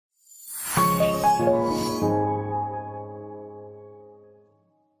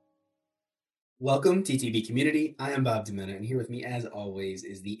Welcome, TTB community. I am Bob Demena, and here with me, as always,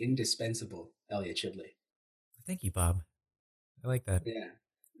 is the indispensable Elliot Chidley. Thank you, Bob. I like that. Yeah,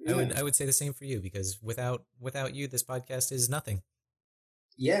 I yeah, would I would say the same for you because without you, this podcast is nothing.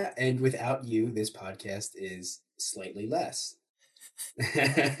 yeah. And without you, this podcast is slightly less.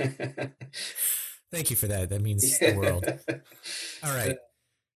 Thank you for that. That means the world. All right.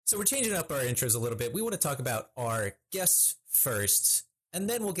 So we're changing up our intros a little bit. We want to talk about our guests first, and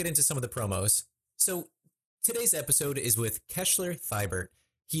then we'll get into some of the promos. So today's episode is with Keshler Thibert.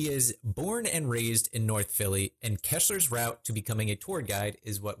 He is born and raised in North Philly, and Keshler's route to becoming a tour guide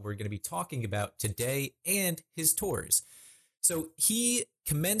is what we're going to be talking about today and his tours. So he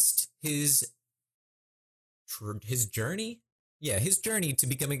commenced his journey, his journey to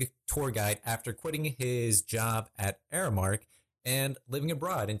becoming a tour guide after quitting his job at Aramark and living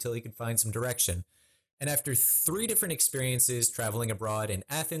abroad until he could find some direction. And after 3 different experiences traveling abroad in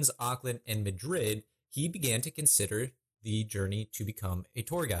Athens, Auckland, and Madrid, he began to consider the journey to become a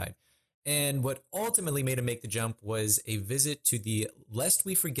tour guide. And what ultimately made him make the jump was a visit to the Lest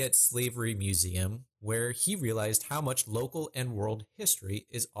We Forget Slavery Museum, where he realized how much local and world history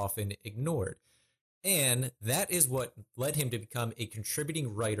is often ignored. And that is what led him to become a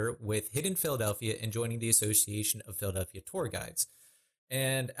contributing writer with Hidden Philadelphia and joining the Association of Philadelphia Tour Guides.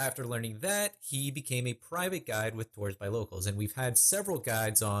 And after learning that, he became a private guide with Tours by Locals. And we've had several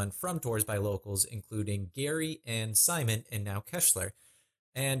guides on from Tours by Locals, including Gary and Simon and now Keshler.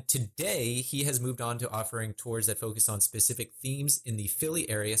 And today, he has moved on to offering tours that focus on specific themes in the Philly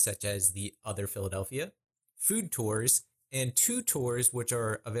area, such as the Other Philadelphia, food tours, and 2 tours which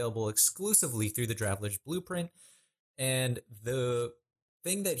are available exclusively through the Traveler's Blueprint. And the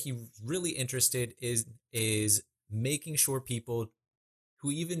thing that he really interested is making sure people who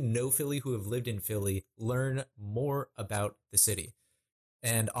even know Philly, who have lived in Philly, learn more about the city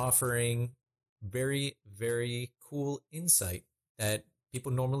and offering very, very cool insight that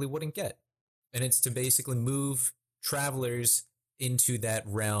people normally wouldn't get. And it's to basically move travelers into that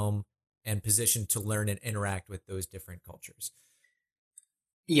realm and position to learn and interact with those different cultures.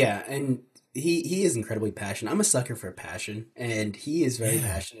 Yeah, and he is incredibly passionate. I'm a sucker for passion, and he is very Yeah.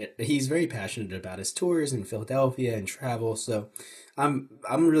 passionate. He's very passionate about his tours in Philadelphia and travel. So I'm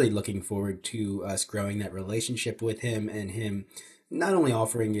really looking forward to us growing that relationship with him and him not only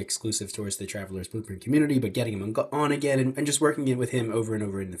offering exclusive tours to the Travelers Blueprint community, but getting him on again and just working it with him over and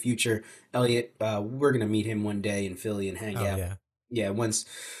over in the future. Elliot, we're gonna meet him one day in Philly and hang Oh, out. yeah. Yeah, once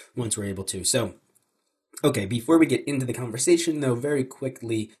we're able to. So okay, before we get into the conversation, though, very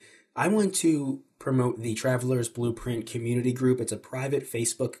quickly, I want to promote the Travelers Blueprint community group. It's a private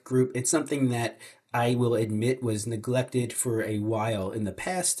Facebook group. It's something that I will admit was neglected for a while in the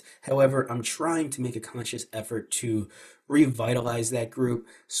past. However, I'm trying to make a conscious effort to revitalize that group,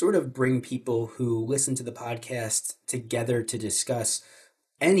 sort of bring people who listen to the podcast together to discuss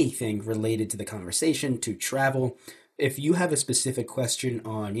anything related to the conversation, to travel. If you have a specific question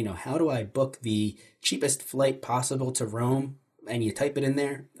on, how do I book the cheapest flight possible to Rome, and you type it in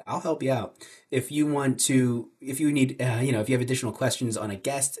there, I'll help you out. If you want to, if you need, if you have additional questions on a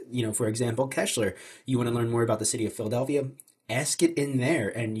guest, for example, Keshler, you want to learn more about the city of Philadelphia, ask it in there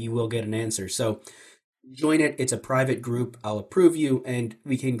and you will get an answer. So join it. It's a private group. I'll approve you and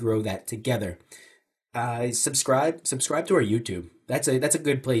we can grow that together. Subscribe to our YouTube. That's a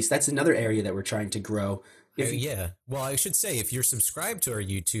good place. That's another area that we're trying to grow. If you Yeah. Well, I should say if you're subscribed to our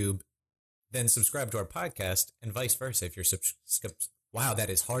YouTube, then subscribe to our podcast and vice versa. If you're wow, that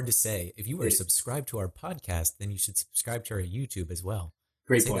is hard to say. If you are subscribed to our podcast, then you should subscribe to our YouTube as well.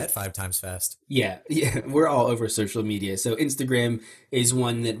 Great Say point. that 5 times fast. Yeah, yeah, we're all over social media. So Instagram is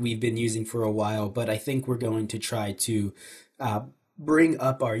one that we've been using for a while, but I think we're going to try to uh, bring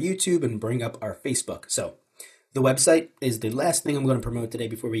up our YouTube and bring up our Facebook. So the website is the last thing I'm going to promote today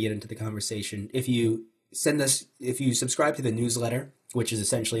before we get into the conversation. If you subscribe to the newsletter, which is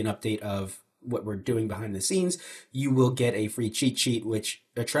essentially an update of what we're doing behind the scenes, you will get a free cheat sheet,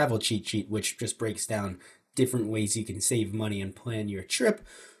 a travel cheat sheet, which just breaks down different ways you can save money and plan your trip.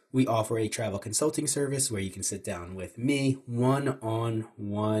 We offer a travel consulting service where you can sit down with me one on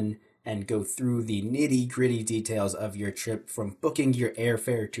one and go through the nitty gritty details of your trip, from booking your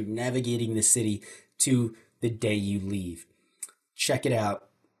airfare to navigating the city to the day you leave. Check it out.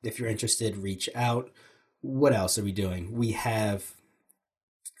 If you're interested, reach out. What else are we doing? We have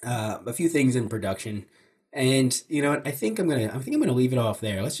a few things in production, and you know what? I think I'm gonna leave it off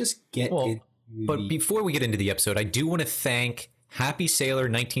there. Let's just get into Well, but the. before we get into the episode, I do want to thank Happy Sailor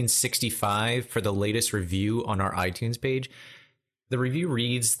 1965 for the latest review on our iTunes page. The review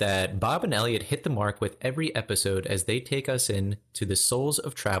reads that Bob and Elliot hit the mark with every episode as they take us in to the souls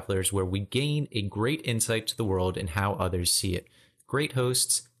of travelers, where we gain a great insight to the world and how others see it. Great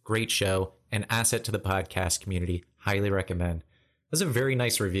hosts, great show, an asset to the podcast community. Highly recommend. That's a very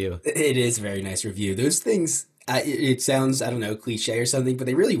nice review. It is a very nice review. Those things, it sounds, I don't know, cliche or something, but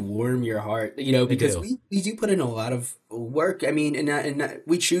they really warm your heart, because we do put in a lot of work. I mean, and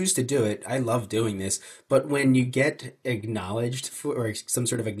we choose to do it. I love doing this, but when you get acknowledged for, or some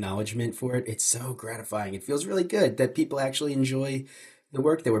sort of acknowledgement for it, it's so gratifying. It feels really good that people actually enjoy the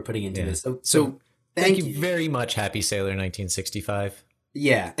work that we're putting into this. So thank you very much, Happy Sailor 1965.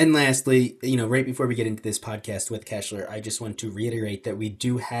 Yeah. And lastly, right before we get into this podcast with Keshler, I just want to reiterate that we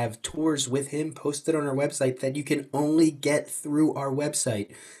do have tours with him posted on our website that you can only get through our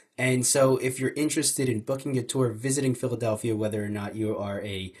website. And so if you're interested in booking a tour, visiting Philadelphia, whether or not you are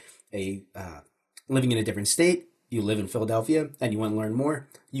living in a different state, you live in Philadelphia and you want to learn more,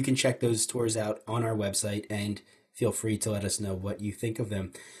 you can check those tours out on our website and feel free to let us know what you think of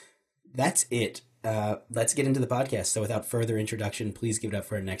them. That's it. Let's get into the podcast. So without further introduction, please give it up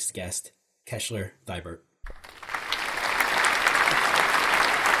for our next guest, Keshler Vibert.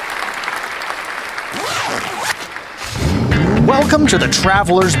 Welcome to the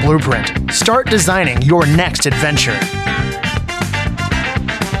Traveler's Blueprint. Start designing your next adventure.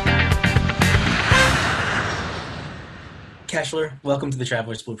 Keshler, welcome to the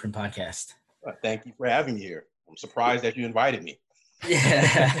Traveler's Blueprint podcast. Thank you for having me here. I'm surprised that you invited me.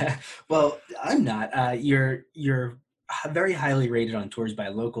 Yeah, well, I'm not. You're very highly rated on tours by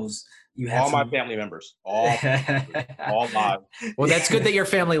locals. You have my family members, all live. Well, that's good that your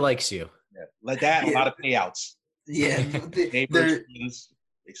family likes you. Yeah. Like that, a lot of payouts. Yeah, Neighbors,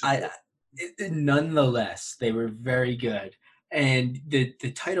 friends, nonetheless, they were very good, and the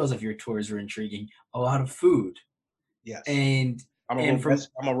titles of your tours were intriguing. A lot of food. Yes, and I'm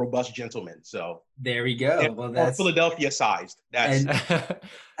a robust gentleman, so there we go. Well, that's Philadelphia sized. That's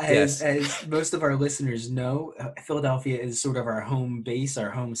as most of our listeners know, Philadelphia is sort of our home base, our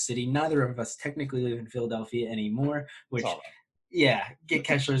home city. Neither of us technically live in Philadelphia anymore, which,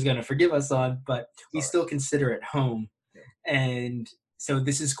 Keshler is going to forgive us on, but we still consider it home. Yeah. And so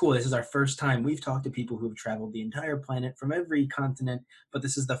this is cool. This is our first time. We've talked to people who have traveled the entire planet from every continent, but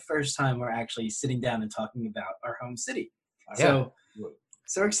this is the first time we're actually sitting down and talking about our home city. Yeah.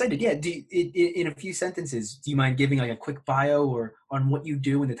 So excited. Yeah. In a few sentences, do you mind giving like a quick bio or on what you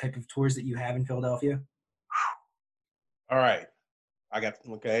do and the type of tours that you have in Philadelphia? All right.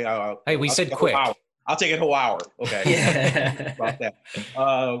 We said quick. I'll take a whole hour. Okay. Yeah. About that.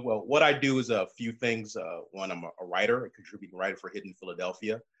 Well, what I do is a few things. One, I'm a writer, a contributing writer for Hidden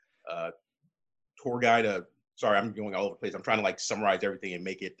Philadelphia. Tour guide. Sorry, I'm going all over the place. I'm trying to summarize everything and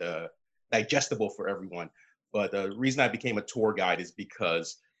make it digestible for everyone. But the reason I became a tour guide is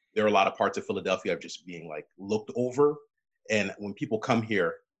because there are a lot of parts of Philadelphia just being looked over. And when people come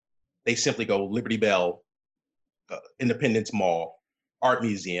here, they simply go Liberty Bell, Independence Mall, Art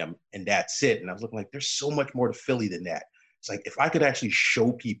Museum, and that's it. And I was looking there's so much more to Philly than that. It's if I could actually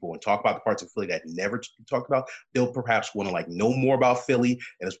show people and talk about the parts of Philly that never talked about, they'll perhaps want to know more about Philly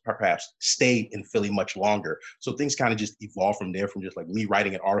and perhaps stay in Philly much longer. So things kind of just evolved from there, from just me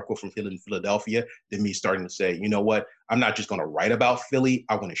writing an article from Philly in Philadelphia, then me starting to say, you know what, I'm not just going to write about Philly,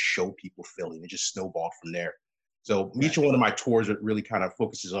 I want to show people Philly, and it just snowballed from there. So each one of my tours really kind of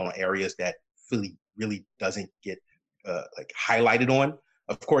focuses on areas that Philly really doesn't get highlighted on.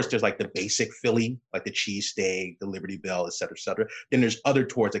 Of course, there's the basic Philly, the cheesesteak, the Liberty Bell, et cetera, et cetera. Then there's other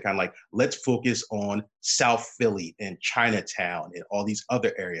tours that kind of let's focus on South Philly and Chinatown and all these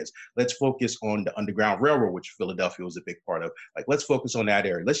other areas. Let's focus on the Underground Railroad, which Philadelphia was a big part of. Let's focus on that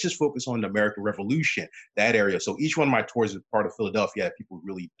area. Let's just focus on the American Revolution, that area. So each one of my tours is part of Philadelphia that people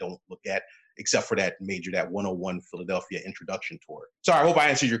really don't look at, except for that 101 Philadelphia introduction tour. Sorry, I hope I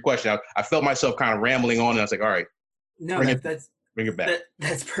answered your question. I felt myself kind of rambling on, and I was all right. No, bring it back.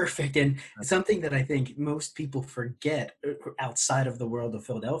 That's perfect. And something that I think most people forget outside of the world of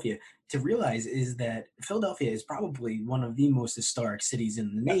Philadelphia to realize is that Philadelphia is probably one of the most historic cities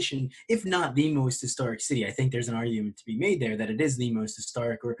in the nation, if not the most historic city. I think there's an argument to be made there that it is the most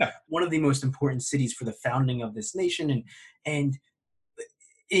historic or one of the most important cities for the founding of this nation. And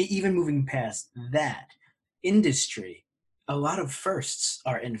even moving past that, industry, a lot of firsts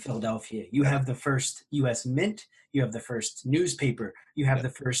are in Philadelphia. You have the first U.S. Mint. You have the first newspaper. You have the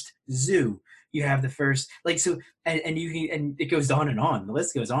first zoo. You have the first and it goes on and on. The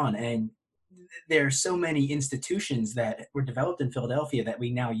list goes on. And there are so many institutions that were developed in Philadelphia that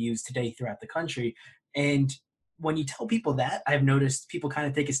we now use today throughout the country. And when you tell people that, I've noticed people kind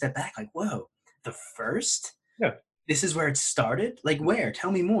of take a step back, whoa, the first? Yeah. this is where it started? Like where? Tell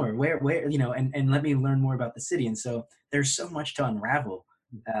me more. Where, you know, and let me learn more about the city. And so there's so much to unravel.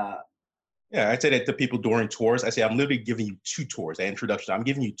 Uh, Yeah, I say that to people during tours. I say, I'm literally giving you two tours, an introduction. I'm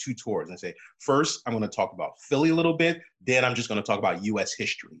giving you two tours. And I say, first, I'm going to talk about Philly a little bit. Then I'm just going to talk about US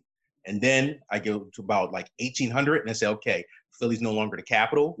history. And then I go to about like 1800 and I say, okay, Philly's no longer the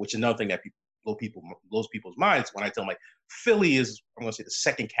capital, which is another thing that blows people's minds when I tell them like Philly is, I'm going to say the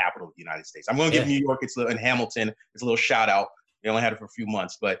second capital of the United States. I'm going to give New York, in Hamilton, it's a little shout out. They only had it for a few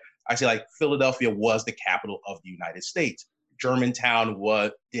months, but I say like Philadelphia was the capital of the United States. Germantown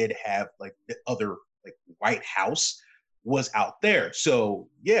did have like the other like White House was out there. So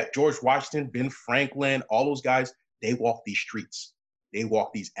yeah, George Washington, Ben Franklin, all those guys, they walked these streets, they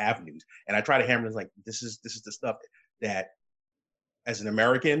walked these avenues. And I try to hammer it like this is the stuff that as an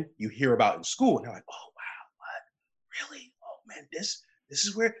American you hear about in school, and they're like, oh wow, what? Really? Oh man, this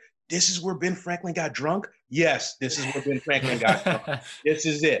is where Ben Franklin got drunk? Yes, this is where Ben Franklin got drunk. This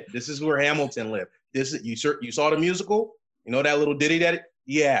is it. This is where Hamilton lived. This is you saw the musical? You know that little ditty that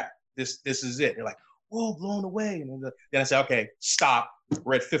yeah, this is it. They're like, whoa, blown away. And then I say, okay, stop.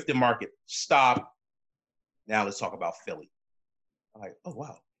 We're at Fifth and Market. Stop. Now let's talk about Philly. I'm like, oh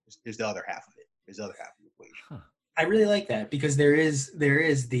wow, here's the other half of it. Here's the other half of the equation. Huh. I really like that because there is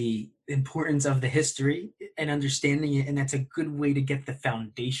the importance of the history and understanding it, and that's a good way to get the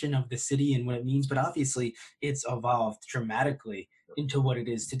foundation of the city and what it means. But obviously, it's evolved dramatically into what it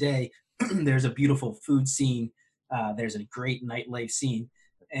is today. There's a beautiful food scene. There's a great nightlife scene,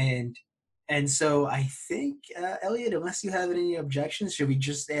 and so I think Elliot, unless you have any objections, should we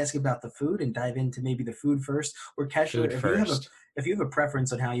just ask about the food and dive into maybe the food first, or Keshler, if you have a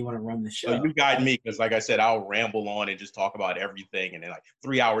preference on how you want to run the show? So you guide me, because like I said, I'll ramble on and just talk about everything, and then like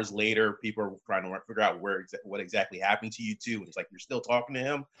 3 hours later, people are trying to figure out what exactly happened to you two, and it's like you're still talking to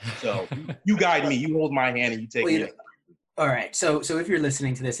him. So you guide me, you hold my hand, and you take me. All right. So if you're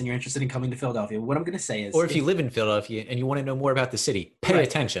listening to this and you're interested in coming to Philadelphia, what I'm going to say is, or if you live in Philadelphia and you want to know more about the city, pay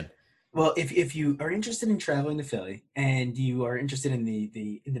attention. Well, if you are interested in traveling to Philly and you are interested in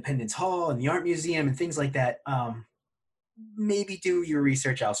the Independence Hall and the Art Museum and things like that, maybe do your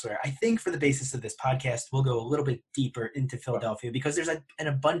research elsewhere. I think for the basis of this podcast, we'll go a little bit deeper into Philadelphia because there's an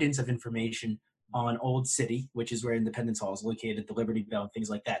abundance of information on Old City, which is where Independence Hall is located, the Liberty Bell, and things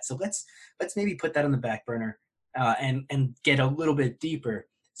like that. So let's maybe put that on the back burner. And get a little bit deeper.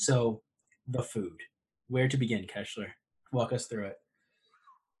 So the food. Where to begin, Keshler? Walk us through it.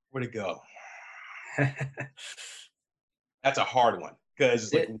 Where to go? That's a hard one because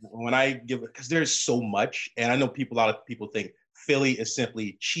because there's so much, and I know a lot of people think Philly is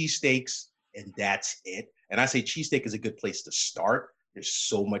simply cheesesteaks and that's it. And I say cheesesteak is a good place to start. There's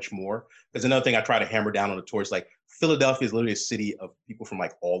so much more. Because another thing I try to hammer down on the tour is like Philadelphia is literally a city of people from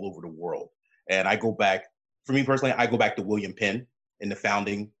like all over the world. And I go back. For me personally, I go back to William Penn in the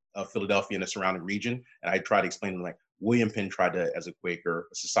founding of Philadelphia and the surrounding region. And I try to explain to them, like, William Penn tried to, as a Quaker,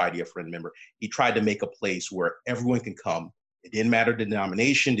 a Society of Friends member, he tried to make a place where everyone can come. It didn't matter the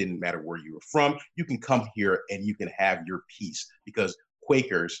denomination, didn't matter where you were from. You can come here and you can have your peace, because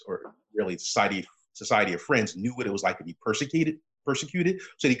Quakers, or really Society of Friends, knew what it was like to be persecuted.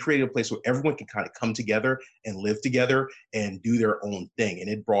 So they created a place where everyone can kind of come together and live together and do their own thing. And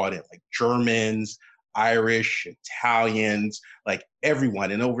it brought in like Germans, Irish, Italians, like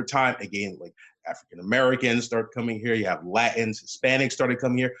everyone. And over time, again, like African Americans started coming here. You have Latins, Hispanics started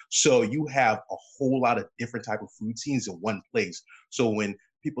coming here. So you have a whole lot of different type of food scenes in one place. So when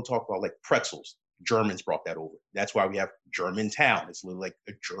people talk about like pretzels, Germans brought that over. That's why we have Germantown. It's literally like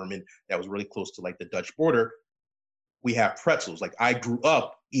a German that was really close to like the Dutch border. We have pretzels. Like I grew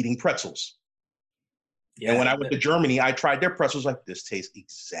up eating pretzels. Yeah, and when I went to Germany, I tried their pretzels. Like, this tastes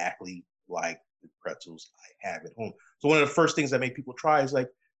exactly like the pretzels I have at home. So one of the first things that make people try is like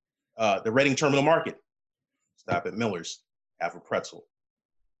the Reading Terminal Market. Stop at Miller's, have a pretzel.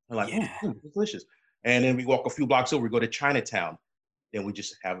 I'm like, it's delicious. And then we walk a few blocks over, we go to Chinatown. Then we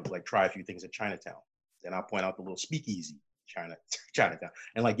just have like try a few things at Chinatown. Then I'll point out the little speakeasy, Chinatown,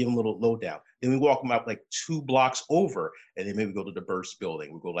 and like give them a little lowdown. Then we walk them up like 2 blocks over, and then maybe go to the Burst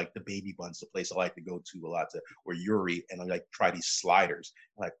Building. We go like the Baby Buns, the place I like to go to a lot, or Yuri, and I like try these sliders.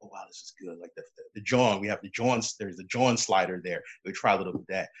 I'm like, oh wow, this is good. Like the John, we have the John. There's the John slider there. We try a little bit of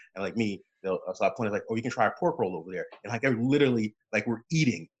that, and like me, so I pointed like, oh, you can try a pork roll over there, and like I literally like we're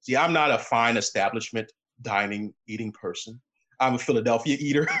eating. See, I'm not a fine establishment dining eating person. I'm a Philadelphia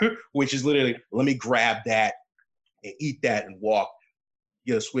eater, which is literally, let me grab that and eat that and walk,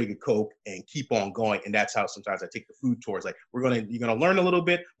 get a swig of Coke and keep on going. And that's how sometimes I take the food tours. Like, you're gonna learn a little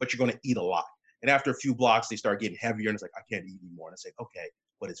bit, but you're gonna eat a lot. And after a few blocks, they start getting heavier, and it's like, I can't eat anymore. And I say, okay,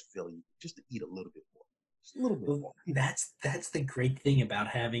 what is Philly? Just to eat a little bit more. Just a little bit more. Well, that's the great thing about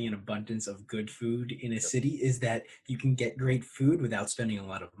having an abundance of good food in a city is that you can get great food without spending a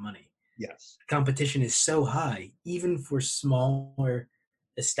lot of money. Yes. Competition is so high, even for smaller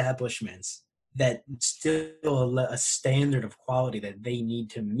establishments, that still a standard of quality that they need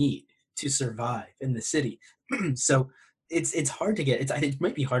to meet to survive in the city. So it's hard to get. It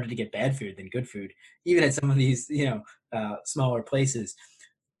might be harder to get bad food than good food, even at some of these smaller places.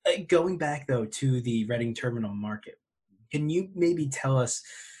 Going back though to the Reading Terminal Market, can you maybe tell us,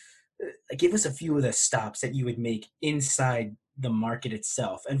 give us a few of the stops that you would make inside the market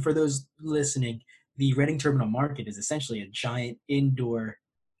itself? And for those listening, the Reading Terminal Market is essentially a giant indoor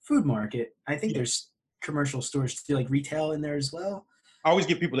food market. I think Yeah. there's commercial stores too, like retail in there as well. I always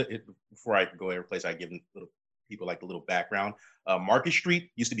give people before I go every place. I give them people like the little background. Market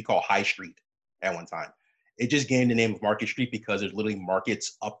Street used to be called High Street at one time. It just gained the name of Market Street because there's literally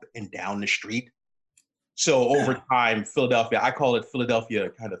markets up and down the street. So over time, Philadelphia, I call it Philadelphia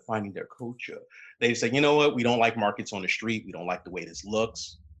kind of finding their culture. They say, you know what, we don't like markets on the street. We don't like the way this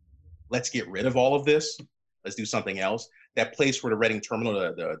looks. Let's get rid of all of this. Let's do something else. That place where the Reading Terminal,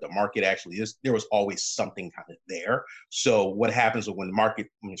 the market actually is, there was always something kind of there. So what happens when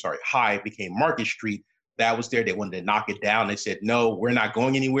High became Market Street, that was there. They wanted to knock it down. They said, no, we're not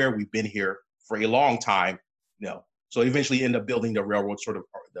going anywhere. We've been here for a long time. No. So eventually end up building the railroad, sort of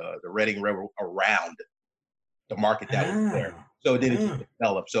the Reading Railroad around the market that was there. So it didn't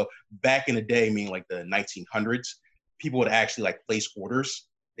develop. So back in the day, meaning like the 1900s, people would actually like place orders.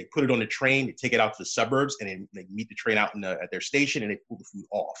 They put it on the train, they take it out to the suburbs, and then they meet the train out at their station, and they pull the food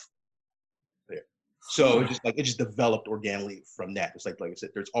off there. So it just developed organically from that. It's like I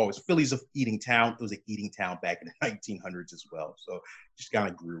said, there's always Philly's of eating town. It was an eating town back in the 1900s as well. So just kind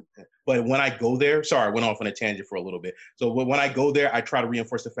of grew. But when I go there, sorry, I went off on a tangent for a little bit. So when I go there, I try to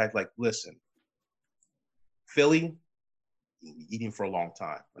reinforce the fact, like, listen, Philly, eating for a long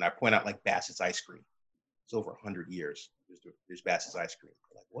time. When I point out like Bassett's ice cream, it's over 100 years. There's Bassett's ice cream.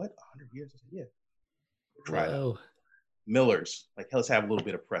 They're like, what? 100 years? I said, yeah. Try it. Miller's, like, let's have a little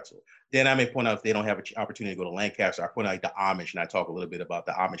bit of pretzel. Then I may point out if they don't have an opportunity to go to Lancaster, I point out like the Amish, and I talk a little bit about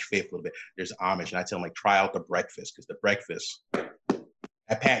the Amish faith a little bit. There's Amish, and I tell them, like, try out the breakfast, because the breakfast,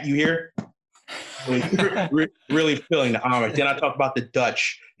 Pat, you here? Really feeling the Amish. Then I talk about the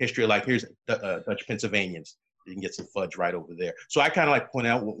Dutch history, like here's Dutch Pennsylvanians. You can get some fudge right over there. So I kind of like point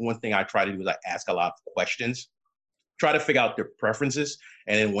out one thing I try to do is I ask a lot of questions, try to figure out their preferences.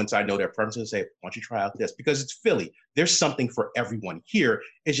 And then once I know their preferences, say, why don't you try out this? Because it's Philly. There's something for everyone here.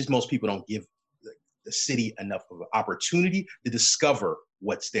 It's just most people don't give the city enough of an opportunity to discover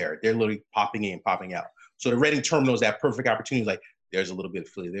what's there. They're literally popping in, popping out. So the Reading Terminal is that perfect opportunity. Like, there's a little bit of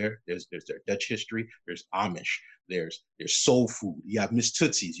Philly there. There's their Dutch history. There's Amish. There's soul food. You have Miss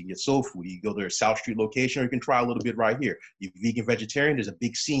Tootsie's. You can get soul food. You go to their South Street location, or you can try a little bit right here. You vegan, vegetarian. There's a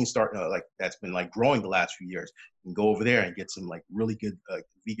big scene starting like that's been like growing the last few years. You can go over there and get some like really good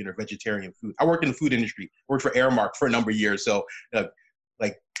vegan or vegetarian food. I worked in the food industry. Worked for Aramark for a number of years. So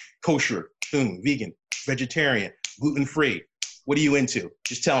like kosher, vegan, vegetarian, gluten free. What are you into?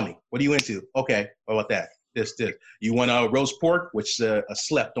 Just tell me. What are you into? Okay. How about that? This. You want a roast pork, which is a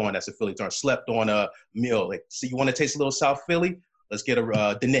slept on, that's a Philly term, slept on a meal. Like, so you want to taste a little South Philly? Let's get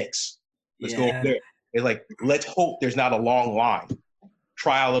the Knicks. Let's go over there. They're like, let's hope there's not a long line.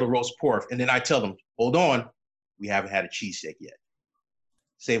 Try a little roast pork. And then I tell them, hold on, we haven't had a cheesesteak yet.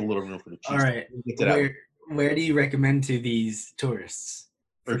 Save a little room for the cheesesteak. All right. Where do you recommend to these tourists?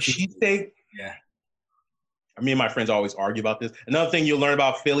 For cheesesteak? Yeah. Me and my friends always argue about this. Another thing you'll learn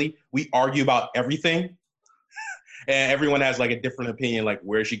about Philly, we argue about everything. And everyone has like a different opinion, like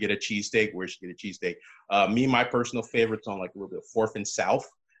where should get a cheesesteak, where should get a cheesesteak. Me, my personal favorites on like a little bit of 4th and South,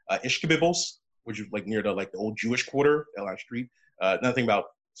 Ishkabibbles, which is like near the old Jewish quarter, L.I. Street. Nothing about,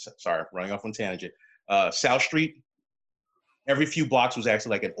 sorry, running off on tangent. South Street, every few blocks was actually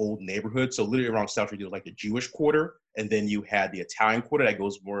like an old neighborhood. So literally around South Street, there was like the Jewish quarter. And then you had the Italian quarter that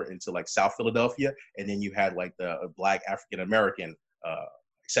goes more into like South Philadelphia. And then you had like the Black African-American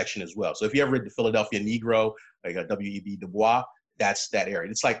section as well. So if you ever read the Philadelphia Negro, like a W.E.B. Du Bois, that's that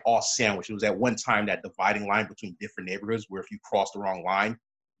area. It's like all sandwiched. It was at one time that dividing line between different neighborhoods where if you cross the wrong line,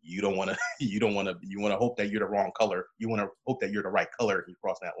 you want to hope that you're the wrong color. You want to hope that you're the right color if you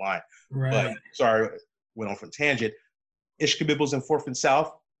cross that line. Right. But sorry, went on from tangent. Ishkabibbles in 4th and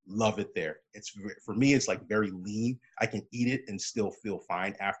South, love it there. It's, for me, it's like very lean. I can eat it and still feel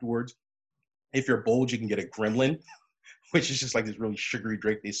fine afterwards. If you're bold, you can get a gremlin, which is just like this really sugary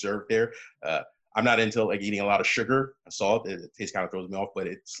drink they serve there. I'm not into like eating a lot of sugar and salt. It tastes kind of throws me off, but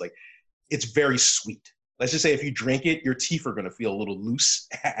it's like, it's very sweet. let's just say if you drink it, your teeth are going to feel a little loose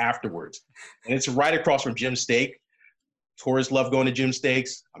afterwards. And it's right across from Jim Steak. Tourists love going to Jim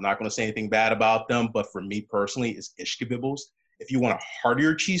Steaks. I'm not going to say anything bad about them, but for me personally, it's Ishkabibbles. If you want a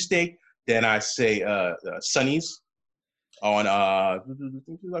heartier cheesesteak, then I say Sonny's on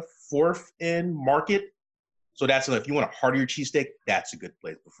 4th and Market. So that's if you want a heartier cheesesteak, that's a good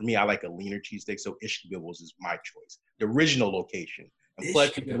place. But for me, I like a leaner cheesesteak, so Ishkabibbles is my choice. The original location. And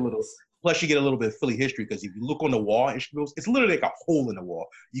plus you get a little bit of Philly history, because if you look on the wall, Ishkabibbles, it's literally like a hole in the wall.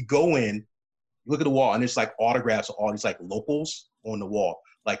 You go in, you look at the wall, and there's like autographs of all these like locals on the wall,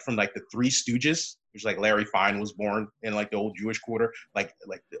 like from like the Three Stooges, which like Larry Fine was born in like the old Jewish Quarter, like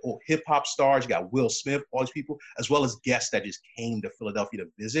the old hip hop stars. You got Will Smith, all these people, as well as guests that just came to Philadelphia to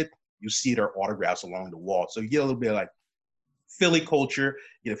visit. You see their autographs along the wall. So you get a little bit of like Philly culture,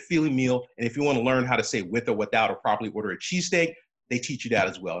 you get a Philly meal. And if you want to learn how to say with or without or properly order a cheesesteak, they teach you that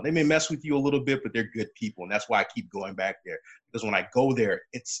as well. They may mess with you a little bit, but they're good people. And that's why I keep going back there. Because when I go there,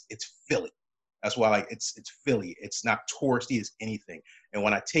 it's Philly. That's why it's Philly. It's not touristy as anything. And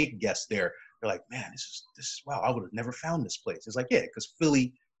when I take guests there, they're like, man, this is wow, I would have never found this place. It's like, yeah, because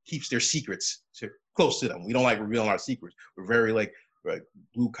Philly keeps their secrets close to them. We don't like revealing our secrets. We're very like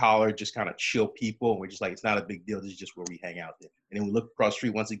blue collar, just kind of chill people. And we're just like, it's not a big deal. This is just where we hang out there. And then we look across the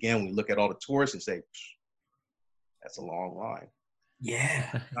street once again, we look at all the tourists and say, that's a long line.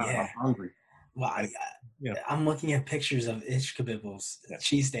 Yeah. I'm hungry. Well, I'm looking at pictures of Ishkabibbles,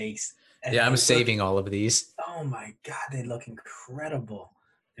 cheesesteaks. Yeah, I'm saving all of these. Oh my God, they look incredible.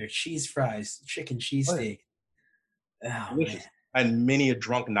 They're cheese fries, chicken cheesesteak. Oh, man. And many a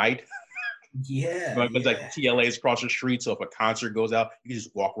drunk night. Yeah. It's like TLA is across the street. So if a concert goes out, you can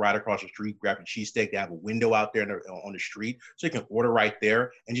just walk right across the street, grab a cheesesteak. They have a window out there on the street. So you can order right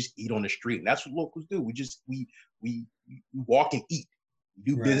there and just eat on the street. And that's what locals do. We walk and eat.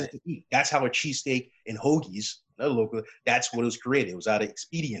 We do business to eat. That's how a cheesesteak and hoagies, another local, that's what it was created. It was out of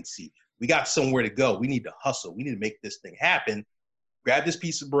expediency. We got somewhere to go. We need to hustle. We need to make this thing happen. Grab this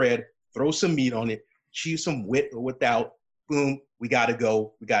piece of bread, throw some meat on it, choose some with or without. Boom, we got to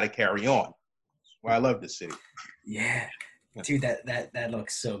go. We got to carry on. That's why I love this city. Yeah. Dude, that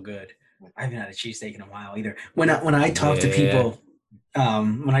looks so good. I haven't had a cheesesteak in a while either. When I talk to people,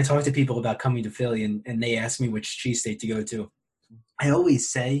 when I talk to people about coming to Philly and they ask me which cheesesteak to go to, I always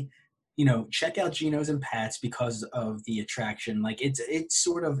say, check out Geno's and Pat's because of the attraction. Like it's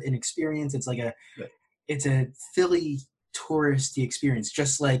sort of an experience. It's like it's a Philly touristy experience,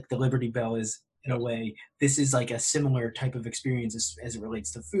 just like the Liberty Bell is in a way. This is like a similar type of experience as it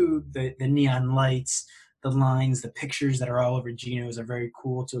relates to food. The neon lights, the lines, the pictures that are all over Geno's are very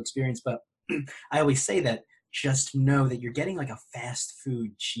cool to experience. But I always say that just know that you're getting like a fast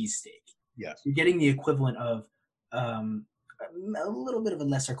food cheesesteak. Yes. You're getting the equivalent of a little bit of a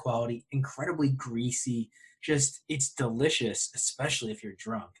lesser quality, incredibly greasy. Just it's delicious, especially if you're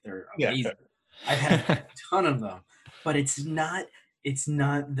drunk. They're amazing. Yeah. I've had a ton of them, but it's not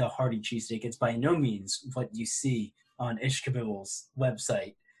the hearty cheesesteak. It's by no means what you see on Ishkabibbles'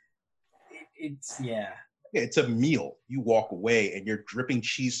 website. It's it's a meal. You walk away and you're dripping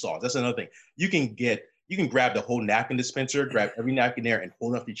cheese sauce. That's another thing. You can grab the whole napkin dispenser, grab every napkin there and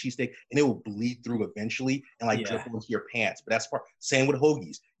hold up the cheesesteak, and it will bleed through eventually and drip into your pants. But that's part. Same with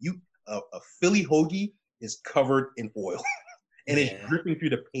hoagies. A Philly hoagie is covered in oil. And it's dripping through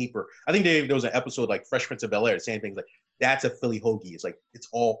the paper. I think there was an episode like Fresh Prince of Bel-Air saying things like, that's a Philly hoagie. It's like, it's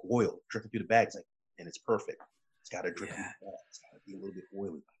all oil dripping through the bag. It's like, and it's perfect. It's got to drip through the bag. It's got to be a little bit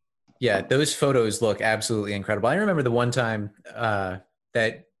oily. Yeah, those photos look absolutely incredible. I remember the one time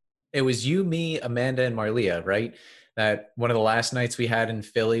that it was you, me, Amanda, and Marlia, right? That one of the last nights we had in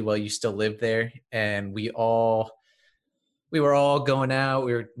Philly while you still lived there. And we were all going out.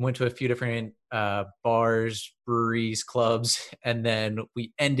 We went to a few different bars, breweries, clubs, and then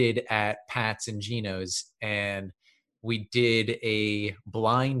we ended at Pat's and Geno's, and we did a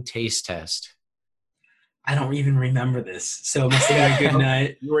blind taste test. I don't even remember this, so it must have been a good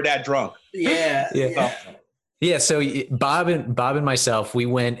night. You were that drunk. Yeah. So Bob and myself, we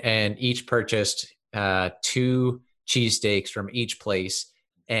went and each purchased 2 cheesesteaks from each place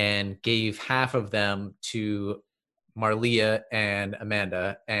and gave half of them to Marlia and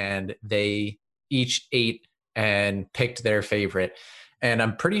Amanda, and they each ate and picked their favorite. And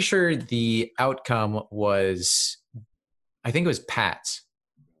I'm pretty sure the outcome was, I think it was Pat's.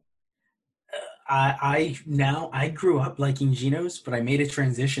 I grew up liking Geno's, but I made a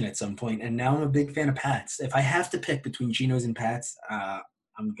transition at some point, and now I'm a big fan of Pat's. If I have to pick between Geno's and Pat's,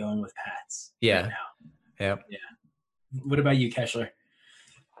 I'm going with Pat's. Yeah. Right now. Yep. Yeah. What about you, Keshler?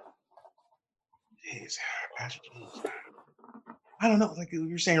 Jeez, I don't know, like you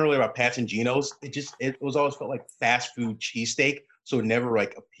were saying earlier about Pat's and Geno's, it was always felt like fast food cheesesteak, so it never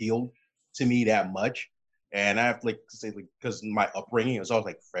like appealed to me that much. And I have to like say like because my upbringing it was always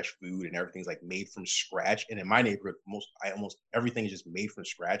like fresh food and everything's like made from scratch. And in my neighborhood, almost everything is just made from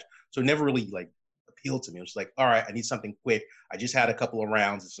scratch. So it never really like appealed to me. It was like, all right, I need something quick. I just had a couple of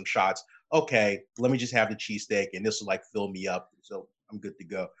rounds and some shots. Okay, let me just have the cheesesteak and this will like fill me up. So I'm good to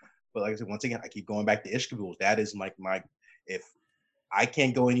go. But like I said, once again, I keep going back to Ishkabuls. That is like my if I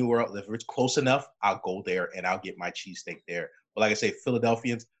can't go anywhere else. If it's close enough, I'll go there and I'll get my cheesesteak there. But like I say,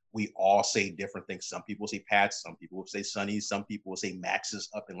 Philadelphians, we all say different things. Some people say Pat's, some people will say Sonny's, some people will say Max's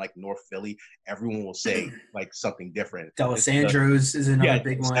up in like North Philly. Everyone will say like something different. D'Alessandro's is another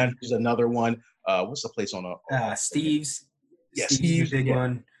big one. Is another one. What's the place on Steve's? Yeah, Steve's big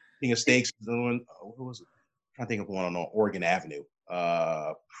one. King of Steaks is the one. What was it? I'm trying to think of one on Oregon Avenue.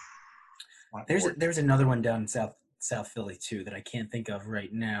 There's another one down in South Philly too that I can't think of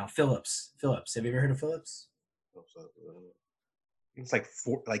right now. Phillips. Have you ever heard of Phillips? It's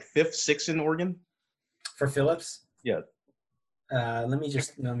like fifth, sixth in Oregon. For Phillips? Yeah. Let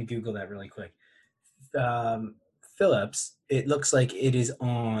me Google that really quick. Phillips. It looks like it is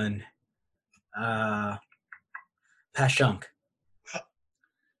on Passyunk.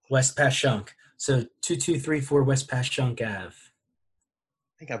 West Passyunk. So 2234 West Passyunk Ave.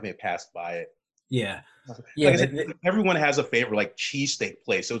 I think I may have passed by it. Yeah. Like I said, everyone has a favorite like cheesesteak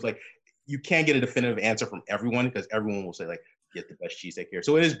place. So it's like you can't get a definitive answer from everyone because everyone will say like get the best cheesesteak here.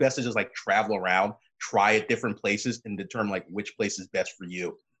 So it is best to just like travel around, try at different places and determine like which place is best for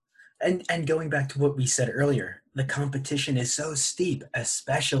you. And going back to what we said earlier, the competition is so steep,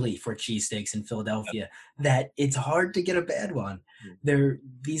 especially for cheesesteaks in Philadelphia, that it's hard to get a bad one.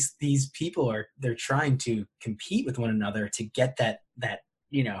 These people they're trying to compete with one another to get that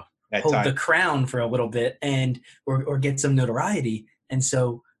hold the crown for a little bit and or get some notoriety. And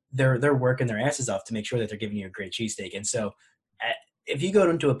so they're working their asses off to make sure that they're giving you a great cheesesteak. And so if you go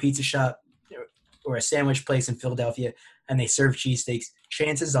into a pizza shop or a sandwich place in Philadelphia and they serve cheesesteaks,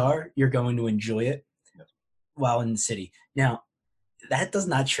 chances are you're going to enjoy it while in the city. Now, that does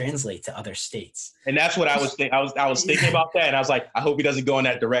not translate to other states. And that's what I was thinking. I was thinking about that, and I was like, I hope he doesn't go in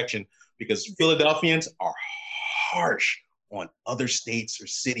that direction because Philadelphians are harsh on other states or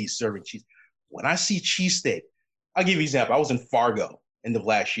cities serving cheese. When I see cheesesteak, I'll give you an example. I was in Fargo end of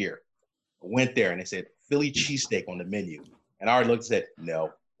last year. I went there, and they said, Philly cheesesteak on the menu. And I already looked and said,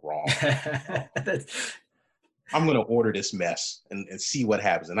 no, wrong. I'm going to order this mess and see what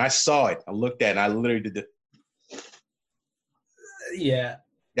happens. And I saw it. I looked at it, and I literally did the. Yeah.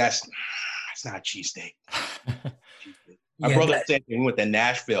 That's not a cheesesteak. My brother said we went to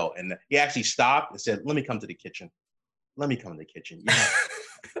Nashville, and he actually stopped and said, let me come to the kitchen. Let me come to the kitchen. Yeah.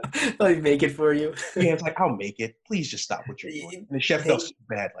 Let me make it for you. Yeah, it's like, I'll make it. Please just stop what you're doing. And the chef felt so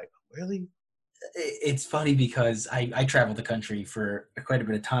bad. Like, really? It's funny because I traveled the country for quite a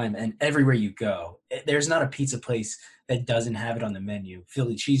bit of time, and everywhere you go, there's not a pizza place that doesn't have it on the menu.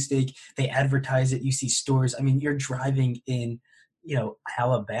 Philly cheesesteak, they advertise it. You see stores. I mean, you're driving in,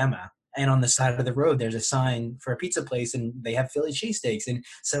 Alabama, and on the side of the road, there's a sign for a pizza place, and they have Philly cheesesteaks. And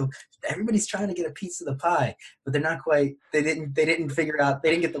so everybody's trying to get a piece of the pie, but they're not quite. They didn't figure out.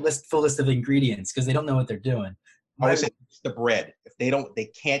 They didn't get the full list of ingredients because they don't know what they're doing. I always say it's the bread. If they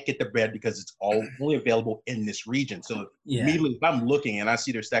can't get the bread because it's only available in this region. So immediately, if I'm looking and I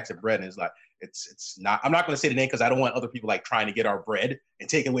see their stacks of bread, and it's like it's not. I'm not going to say the name because I don't want other people like trying to get our bread and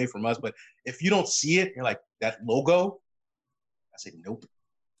take it away from us. But if you don't see it, you're like that logo. I say nope.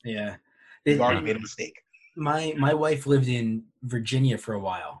 Yeah, you already made a mistake. My wife lived in Virginia for a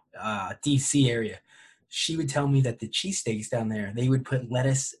while, D.C. area. She would tell me that the cheesesteaks down there, they would put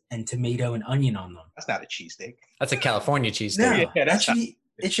lettuce and tomato and onion on them. That's not a cheesesteak. That's a California cheesesteak. No,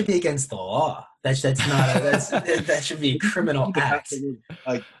 it should be against the law. That's not that should be a criminal act.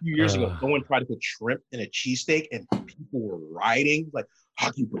 Like a few years ago, someone tried to put shrimp in a cheesesteak, and people were rioting like,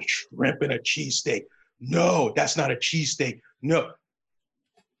 "How can you put shrimp in a cheesesteak? No, that's not a cheesesteak. No,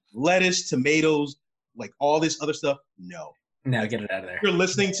 lettuce, tomatoes, like all this other stuff. No." No, get it out of there. If you're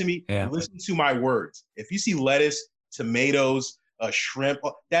listening to me, listen to my words. If you see lettuce, tomatoes, shrimp,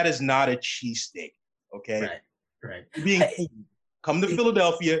 that is not a cheesesteak, okay? Right. Come to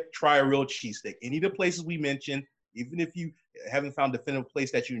Philadelphia, try a real cheesesteak. Any of the places we mentioned, even if you haven't found a definitive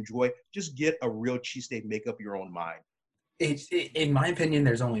place that you enjoy, just get a real cheesesteak, make up your own mind. In my opinion,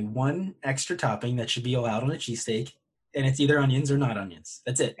 there's only one extra topping that should be allowed on a cheesesteak, and it's either onions or not onions.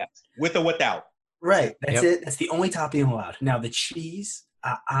 That's it. Yes. With or without. Right. That's it. That's the only topping allowed. Now, the cheese,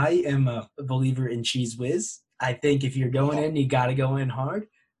 I am a believer in Cheese Whiz. I think if you're going in, you got to go in hard.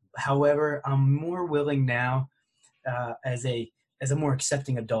 However, I'm more willing now as a as a more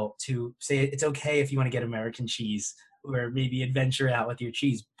accepting adult to say it's okay if you want to get American cheese or maybe adventure out with your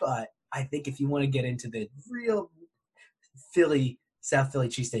cheese. But I think if you want to get into the real South Philly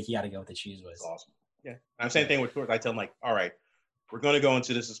cheesesteak, you got to go with the cheese whiz. It's awesome. Yeah. I'm same thing with tours. I tell them like, all right, we're going to go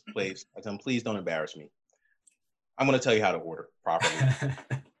into this place. I tell them, please don't embarrass me. I'm going to tell you how to order properly.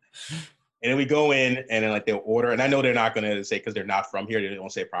 And then we go in and then like they'll order. And I know they're not going to say, because they're not from here, they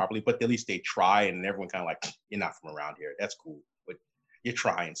don't say it properly, but at least they try. And everyone kind of like, you're not from around here. That's cool. But you're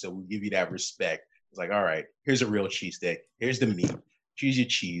trying. So we give you that respect. It's like, all right, here's a real cheesesteak. Here's the meat. Choose your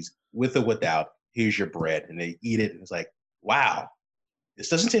cheese with or without. Here's your bread. And they eat it. And it's like, wow, this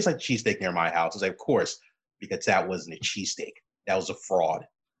doesn't taste like cheesesteak near my house. It's like, of course, because that wasn't a cheesesteak. That was a fraud.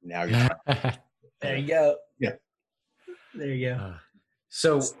 Now you're trying. There you go. Yeah. There you go.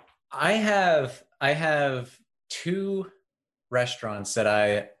 So I have two restaurants that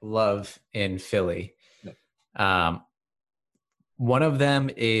I love in Philly. One of them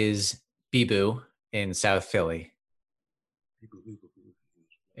is Bibu in South Philly.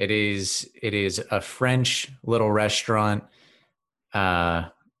 It is a French little restaurant,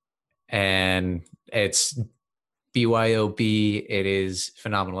 and it's BYOB. It is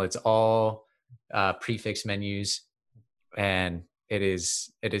phenomenal. It's all prefix menus, and it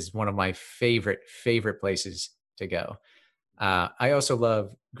is one of my favorite places to go. I also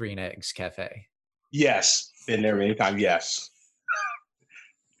love Green Eggs Cafe. Yes, been there many times. Yes.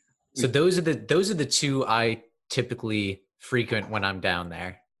 So those are the two I typically frequent when I'm down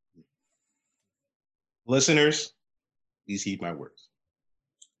there. Listeners, please heed my words.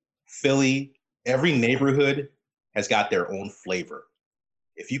 Philly, every neighborhood has got their own flavor.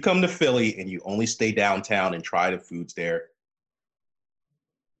 If you come to Philly and you only stay downtown and try the foods there,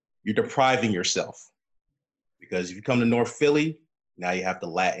 you're depriving yourself. Because if you come to North Philly, now you have the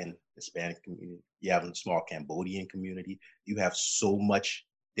Latin, Hispanic community. You have a small Cambodian community. You have so much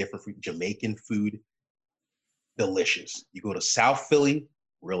different food, Jamaican food, delicious. You go to South Philly,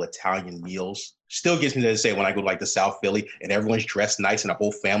 real Italian meals. Still gets me to say when I go to like the South Philly and everyone's dressed nice and the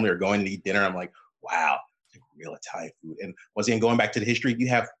whole family are going to eat dinner, I'm like, wow, real Italian food. And once again, going back to the history, you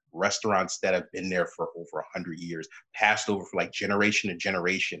have restaurants that have been there for over 100 years, passed over for like generation to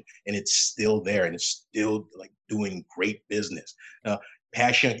generation, and it's still there and it's still like doing great business.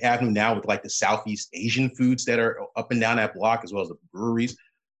 Passyunk Avenue now with like the Southeast Asian foods that are up and down that block, as well as the breweries.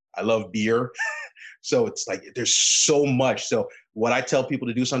 I love beer. So it's like, there's so much. So what I tell people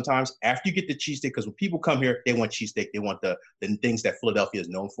to do sometimes, after you get the cheesesteak, because when people come here, they want cheesesteak, they want the things that Philadelphia is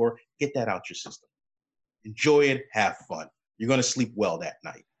known for, get that out your system. Enjoy it, have fun. You're going to sleep well that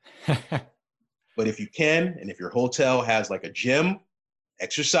night. But if you can, and if your hotel has like a gym,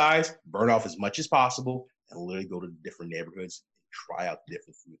 exercise, burn off as much as possible, and literally go to different neighborhoods and try out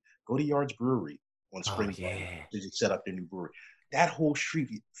different food. Go to Yard's Brewery on Spring. They set up their new brewery. That whole street,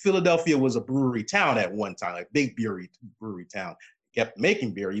 Philadelphia was a brewery town at one time, like big brewery town. Kept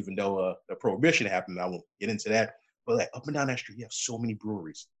making beer, even though the prohibition happened. I won't get into that. But like up and down that street, you have so many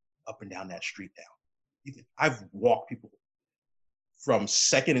breweries up and down that street now. I've walked people from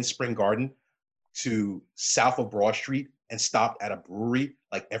 2nd and Spring Garden to south of Broad Street and stopped at a brewery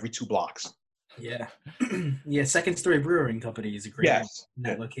like every 2 blocks. Yeah. Yeah, Second Story Brewing Company is a great one in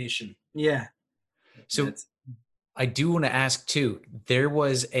that location. Yeah. So I do want to ask too,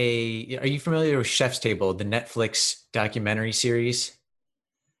 are you familiar with Chef's Table, the Netflix documentary series?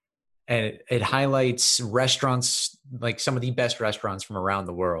 And it highlights restaurants, like some of the best restaurants from around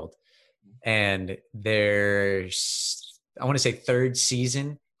the world. And there's, I want to say 3rd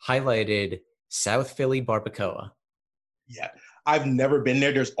season, highlighted South Philly Barbacoa. Yeah, I've never been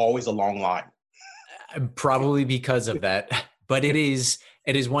there. There's always a long line. Probably because of that. But it is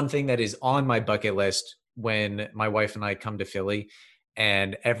one thing that is on my bucket list when my wife and I come to Philly.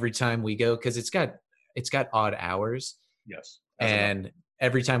 And every time we go, because it's got odd hours. Yes. And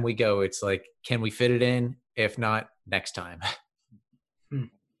every time we go, it's like, can we fit it in? If not, next time.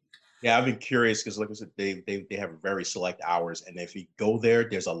 Yeah, I've been curious because, like I said, they have very select hours, and if you go there,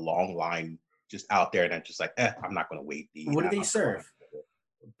 there's a long line just out there, and I'm just like, I'm not going to wait. What do they serve?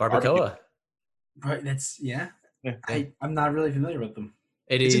 Barbacoa. Right. That's I'm not really familiar with them.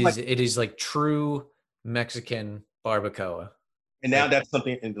 It is like true Mexican barbacoa. And now that's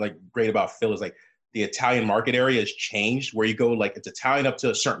something like great about Phil is like the Italian market area has changed where you go like it's Italian up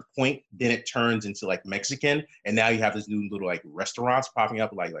to a certain point, then it turns into like Mexican, and now you have this new little like restaurants popping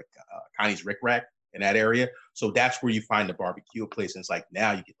up like Connie's Rick Rack in that area. So that's where you find the barbecue place, and it's like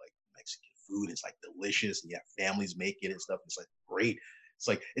now you get like Mexican food. It's like delicious, and you have families make it and stuff. It's like great. It's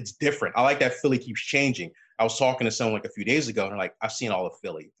like, it's different. I like that Philly keeps changing. I was talking to someone like a few days ago, and they're like, I've seen all of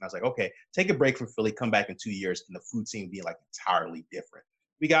Philly. And I was like, okay, take a break from Philly, come back in 2 years, and the food scene be like entirely different.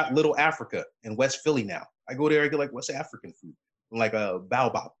 We got Little Africa in West Philly now. I go there, I get like West African food, like a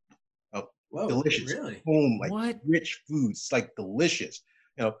baobab. Whoa, Delicious. really? Home, like What? rich foods, like delicious.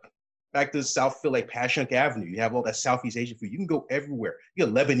 You know, back to South Philly, like Passyunk Avenue. You have all that Southeast Asian food. You can go everywhere. You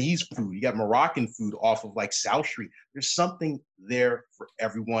got Lebanese food. You got Moroccan food off of like South Street. There's something there for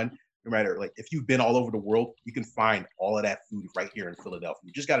everyone. No matter like if you've been all over the world, you can find all of that food right here in Philadelphia.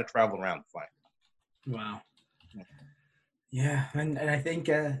 You just got to travel around to find it. Wow. Yeah, and I think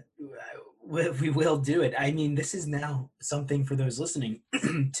we will do it. I mean, this is now something for those listening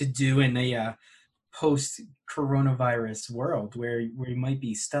to do in a post-coronavirus world where you might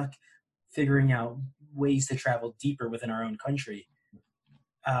be stuck figuring out ways to travel deeper within our own country,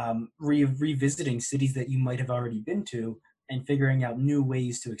 revisiting cities that you might have already been to and figuring out new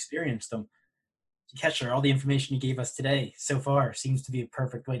ways to experience them. Keshler, all the information you gave us today so far seems to be a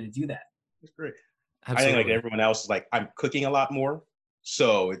perfect way to do that. It's great. Absolutely. I think like everyone else is like, I'm cooking a lot more.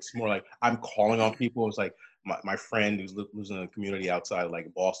 So it's more like I'm calling on people. It's like my friend who's lives in a community outside of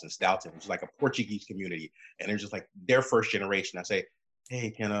like Boston, Stoughton, which is like a Portuguese community. And they're just like their first generation. I say,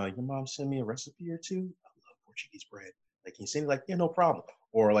 hey, can your mom send me a recipe or two? I love Portuguese bread. Like, can you send me? Like, yeah, no problem.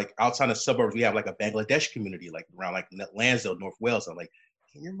 Or like outside the suburbs, we have like a Bangladesh community, like around like Lansdale, North Wales. I'm like,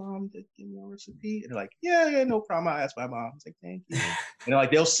 can your mom give me a recipe? And they're like, yeah, no problem. I asked my mom. It's like, thank you. And like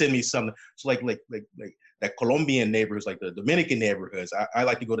they'll send me something. So like that Colombian neighborhoods, like the Dominican neighborhoods. I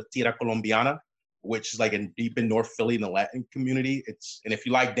like to go to Tierra Colombiana, which is like in deep in North Philly in the Latin community. And if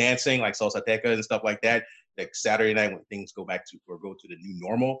you like dancing, like salsateca and stuff like that, like Saturday night when things go back to or go to the new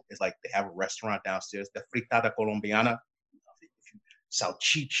normal, it's like they have a restaurant downstairs, the Fritada Colombiana,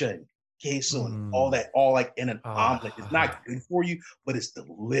 salchicha and queso and all that, all like in an omelet. It's not good for you, but it's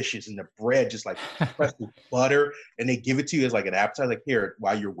delicious. And the bread just like pressed with butter, and they give it to you as like an appetizer, like here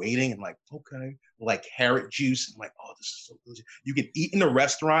while you're waiting. And like, okay, like carrot juice. I'm like, oh, this is so delicious. You can eat in the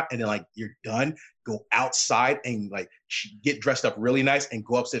restaurant, and then like you're done, go outside and like get dressed up really nice and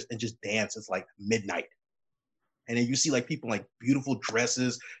go upstairs and just dance. It's like midnight. And then you see like people in, like beautiful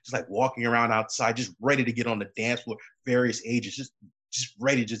dresses, just like walking around outside, just ready to get on the dance floor, various ages, just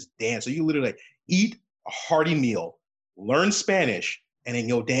ready to just dance. So you literally like eat a hearty meal, learn Spanish, and then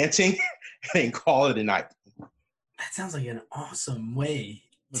go dancing and then call it a night. That sounds like an awesome way.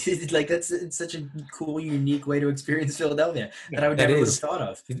 Like it's such a cool, unique way to experience Philadelphia that I would never would have thought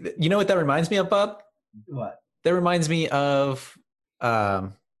of. You know what that reminds me of, Bob? What? That reminds me of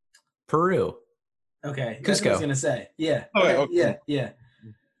Peru. Okay, Cusco. That's what I was gonna say. Yeah. Oh, okay. Yeah.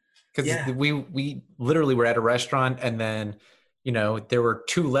 Because we literally were at a restaurant, and then there were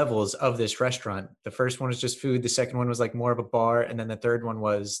two levels of this restaurant. The first one was just food. The second one was like more of a bar, and then the third one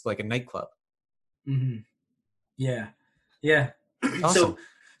was like a nightclub. Mm-hmm. Yeah. Awesome.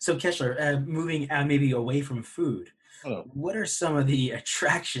 So Keshler, moving maybe away from food, what are some of the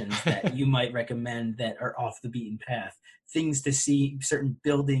attractions that you might recommend that are off the beaten path? Things to see, certain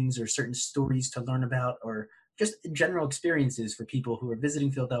buildings or certain stories to learn about, or just general experiences for people who are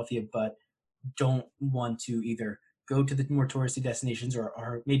visiting Philadelphia but don't want to either go to the more touristy destinations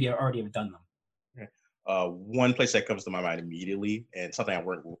or maybe already have done them. One place that comes to my mind immediately, and something I'm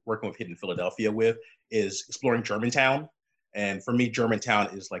working with Hidden Philadelphia with, is exploring Germantown. And for me,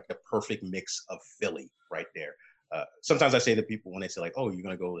 Germantown is like the perfect mix of Philly right there. Sometimes I say to people when they say like, oh, you're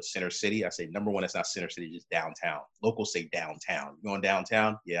going to go to Center City, I say, number one, it's not Center City, just downtown. Locals say downtown. You going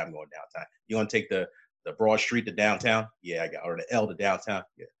downtown? Yeah, I'm going downtown. You want to take the Broad Street to downtown? Yeah, or the L to downtown?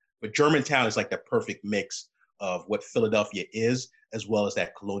 Yeah. But Germantown is like the perfect mix of what Philadelphia is, as well as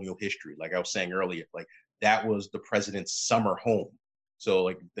that colonial history. Like I was saying earlier, like that was the president's summer home. So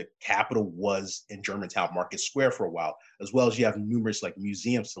like the capital was in Germantown Market Square for a while, as well as you have numerous like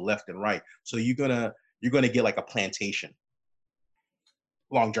museums to left and right. So you're gonna get like a plantation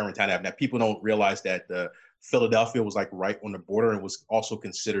along Germantown Avenue. Now, people don't realize that Philadelphia was like right on the border and was also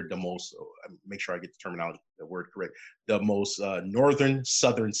considered the most, make sure I get the word correct, the most northern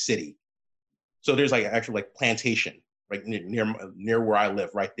southern city. So there's like actually like plantation right near where I live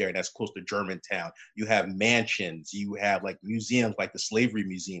right there. And that's close to Germantown. You have mansions, you have like museums like the Slavery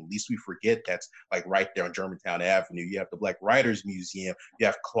Museum. At least we forget that's like right there on Germantown Avenue. You have the Black Writers Museum. You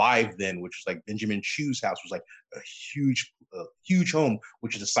have Cliveden, which is like Benjamin Chew's house, was like a huge home,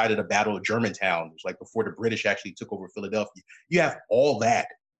 which is the site of the Battle of Germantown. It was like before the British actually took over Philadelphia. You have all that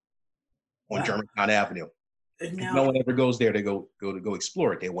on Germantown Avenue. Now, no one ever goes there to go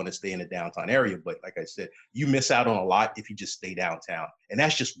explore it. They want to stay in the downtown area. But like I said, you miss out on a lot if you just stay downtown. And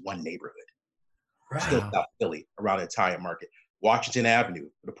that's just one neighborhood. Right. Still South Philly, around the Italian market. Washington Avenue,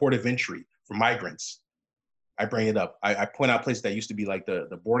 the port of entry for migrants. I bring it up. I point out places that used to be like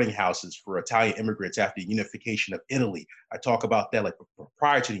the boarding houses for Italian immigrants after the unification of Italy. I talk about that like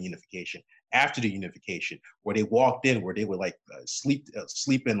prior to the unification, after the unification, where they walked in, where they would like sleep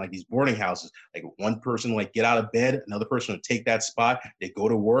in like these boarding houses. Like one person like get out of bed, another person would take that spot. They go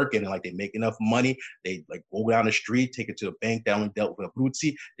to work and like they make enough money. They like go down the street, take it to a bank down in Del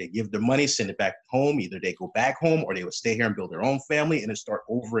Abruzzi. They give their money, send it back home. Either they go back home or they would stay here and build their own family and then start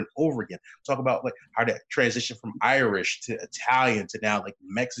over and over again. Talk about like how that transition from Irish to Italian to now like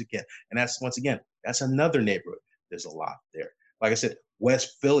Mexican. And that's, once again, that's another neighborhood. There's a lot there. Like I said,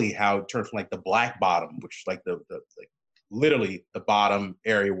 West Philly, how it turned from like the Black Bottom, which is like the like literally the bottom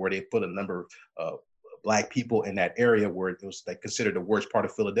area where they put a number of Black people in that area, where it was like considered the worst part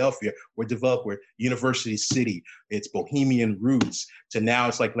of Philadelphia, were developed where University City, its bohemian roots, to now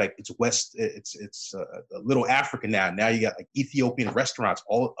it's like it's West, it's a little Africa now. Now you got like Ethiopian restaurants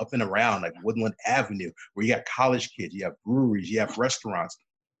all up and around like Woodland Avenue, where you got college kids, you have breweries, you have restaurants.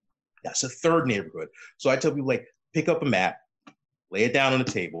 That's a third neighborhood. So I tell people, like, pick up a map, lay it down on the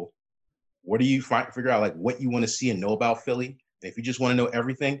table. What do you figure out like what you want to see and know about Philly? And if you just want to know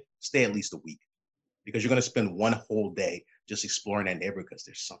everything, stay at least a week, because you're going to spend one whole day just exploring that neighborhood, because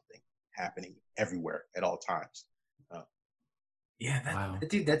there's something happening everywhere at all times. Yeah, Wow.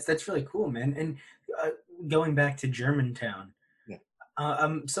 dude, that's really cool, man. And going back to Germantown, Yeah.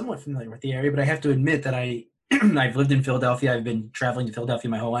 I'm somewhat familiar with the area, but I have to admit that I've lived in Philadelphia. I've been traveling to Philadelphia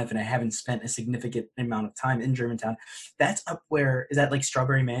my whole life, and I haven't spent a significant amount of time in Germantown. That's up where, is that like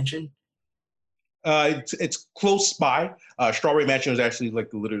Strawberry Mansion? It's close by. Strawberry Mansion was actually like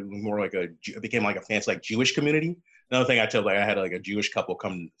literally more like it became like a fancy like Jewish community. Another thing I tell, like I had like a Jewish couple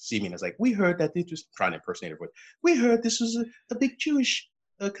come see me and it's like, we heard that they just trying to impersonate her voice. We heard this was a big Jewish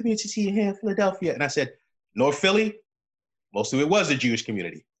community here in Philadelphia. And I said, North Philly, most of it was a Jewish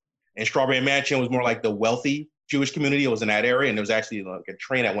community. And Strawberry Mansion was more like the wealthy Jewish community. It was in that area. And there was actually like a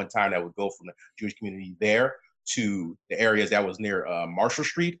train at one time that would go from the Jewish community there to the areas that was near Marshall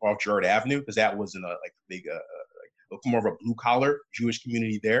Street off Girard Avenue, because that was in a like big, like more of a blue collar Jewish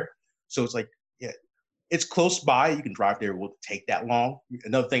community there. So it's like, yeah, it's close by. You can drive there. It won't take that long.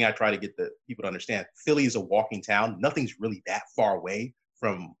 Another thing I try to get the people to understand: Philly is a walking town. Nothing's really that far away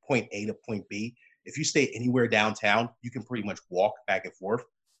from point A to point B. If you stay anywhere downtown, you can pretty much walk back and forth.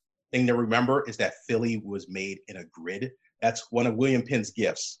 Thing to remember is that Philly was made in a grid. That's one of William Penn's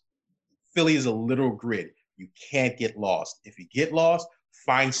gifts. Philly is a literal grid. You can't get lost. If you get lost,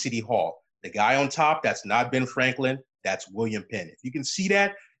 find City Hall. The guy on top, that's not Ben Franklin, that's William Penn. If you can see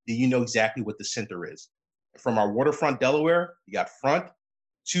that, then you know exactly what the center is. From our waterfront Delaware, you got front,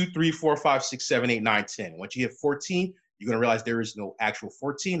 2, 3, 4, 5, 6, 7, 8, 9, 10. Once you hit 14, you're going to realize there is no actual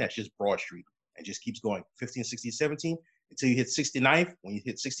 14. That's just Broad Street. And just keeps going 15, 16, 17 until you hit 69th. When you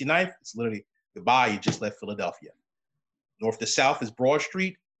hit 69th, it's literally goodbye. You just left Philadelphia. North to south is Broad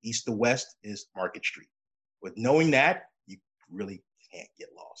Street. East to west is Market Street. With knowing that, you really can't get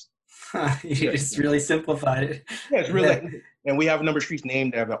lost. You just really simplified it. Yeah, it's really like, and we have a number of streets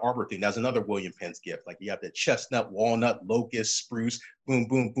named after the Arbor thing. That's another William Penn's gift. Like you have the Chestnut, Walnut, Locust, Spruce, boom,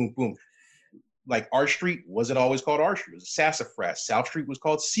 boom, boom, boom. Like our street wasn't always called our street. It was Sassafras. South Street was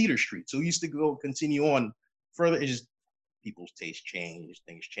called Cedar Street. So we used to go continue on further. It's just people's tastes change,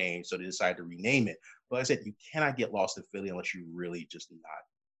 things change. So they decided to rename it. But I said, you cannot get lost in Philly unless you really just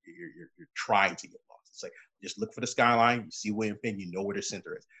you're trying to get lost. It's like, just look for the skyline. You see William Penn, you know where the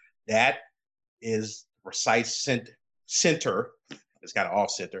center is. That is the precise center. It's kind of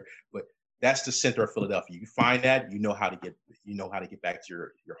off center, but that's the center of Philadelphia. You find that, you know how to get back to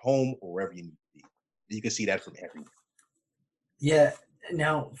your home or wherever you need to be. You can see that from everywhere. Yeah.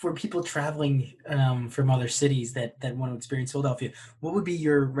 Now, for people traveling from other cities that want to experience Philadelphia, what would be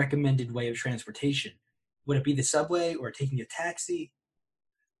your recommended way of transportation? Would it be the subway or taking a taxi?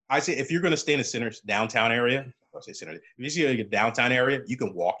 I say if you're going to stay in the center downtown area, I'll say center. If you see a downtown area, you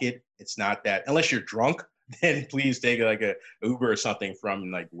can walk it. It's not that, unless you're drunk, then please take like a Uber or something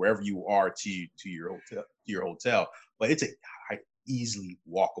from like wherever you are to your hotel. But it's a easily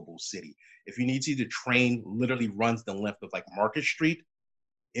walkable city. If you need to, the train literally runs the length of like Market Street.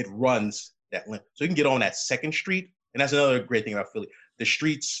 It runs that length, so you can get on that 2nd Street. And that's another great thing about Philly. The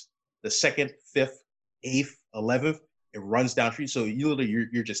streets, the 2nd, 5th, 8th, 11th. It runs down street. So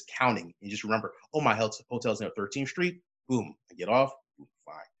you're just counting. You just remember, oh, my hotel's near 13th Street. Boom, I get off. Boom,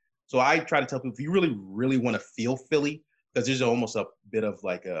 fine. So I try to tell people, if you really, really want to feel Philly, because there's almost a bit of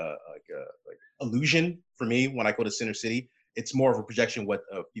like illusion for me when I go to Center City. It's more of a projection what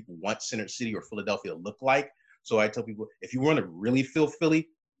people want Center City or Philadelphia to look like. So I tell people, if you want to really feel Philly,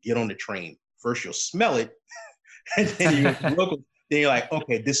 get on the train. First, you'll smell it. And then you local, then you're like,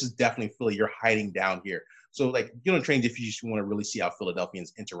 okay, this is definitely Philly. You're hiding down here. So like get on trains if you just want to really see how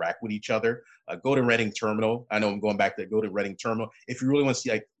Philadelphians interact with each other. Go to Reading Terminal. I know I'm going back to go to Reading Terminal. If you really want to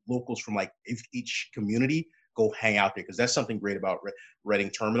see like locals from like each community, go hang out there because that's something great about Reading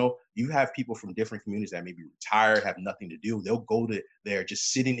Terminal. You have people from different communities that may be retired, have nothing to do. They'll go to there,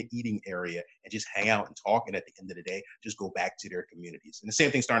 just sit in the eating area and just hang out and talk. And at the end of the day, just go back to their communities. And the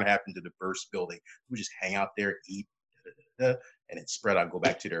same thing's starting to happen to the Burst building. We just hang out there, eat, and then spread out, go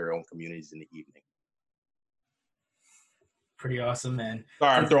back to their own communities in the evening. Pretty awesome, man.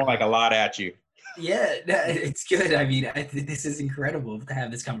 Sorry, I'm throwing like a lot at you. Yeah, it's good. I mean, this is incredible to have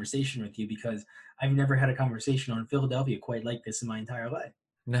this conversation with you because I've never had a conversation on Philadelphia quite like this in my entire life.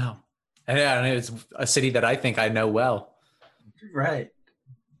 No. Yeah, and it's a city that I think I know well. Right.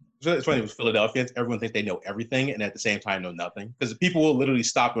 So it's funny with Philadelphians, everyone thinks they know everything and at the same time know nothing. Because people will literally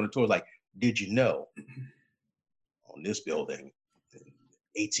stop on the tour like, did you know on this building, in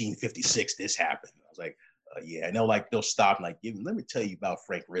 1856, this happened? I was like, yeah, and they'll stop and like, let me tell you about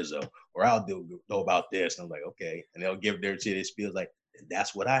Frank Rizzo, or I'll know about this. And I'm like, okay. And they'll give their city spiels like,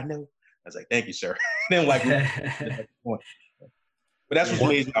 that's what I know. I was like, thank you, sir. And then like, but that's what's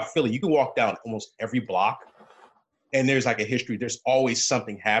amazing about Philly. You can walk down almost every block and there's like a history. There's always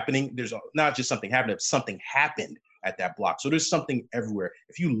something happening. There's not just something happening, but something happened at that block. So there's something everywhere.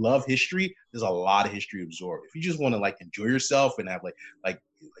 If you love history, there's a lot of history to absorb. If you just want to like enjoy yourself and have like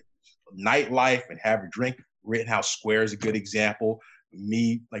nightlife and have a drink, Rittenhouse Square is a good example.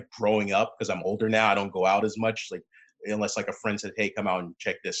 Me like growing up, because I'm older now, I don't go out as much, like unless like a friend said, hey, come out and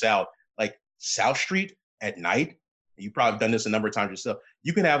check this out. Like South Street at night, you've probably done this a number of times yourself.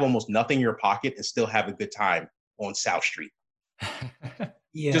 You can have almost nothing in your pocket and still have a good time on South Street.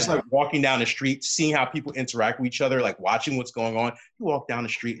 Yeah. Just like walking down the street, seeing how people interact with each other, like watching what's going on. You walk down the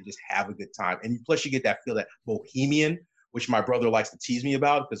street and just have a good time. And plus you get that feel, that bohemian, which my brother likes to tease me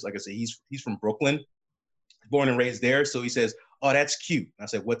about because like I said, he's from Brooklyn, born and raised there. So he says, oh, that's cute. And I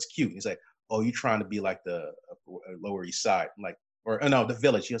said, what's cute? And he's like, oh, you're trying to be like the Lower East Side. I'm like, or no, the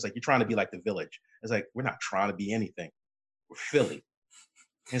Village. He was like, you're trying to be like the Village. It's like, we're not trying to be anything. We're Philly.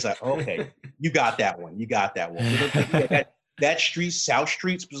 And it's like, okay, you got that one. You got that one. That street, South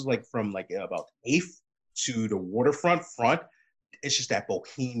Street, was like from like about 8th to the waterfront front. It's just that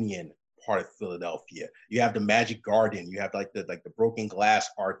bohemian part of Philadelphia. You have the Magic Garden. You have like the broken glass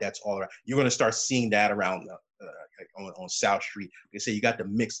art that's all around. You're going to start seeing that around on South Street. They say you got the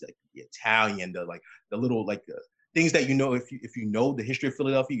mix, like the Italian, the little things that if you know the history of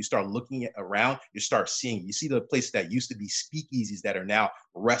Philadelphia, you start looking around, you start seeing. You see the places that used to be speakeasies that are now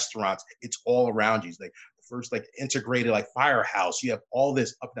restaurants. It's all around you. It's like the first integrated firehouse. You have all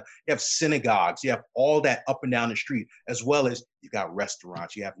this up and down. You have synagogues. You have all that up and down the street, as well as you got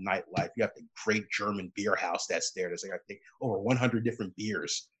restaurants. You have nightlife. You have the great German beer house that's there. There's I think over 100 different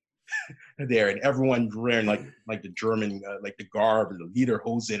beers there, and everyone wearing like the German the garb and the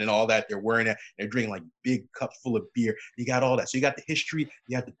lederhosen and all that. They're wearing it. They're drinking like big cups full of beer. You got all that. So you got the history,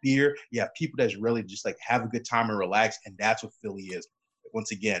 you have the beer, you have people that's really just have a good time and relax, and that's what Philly is.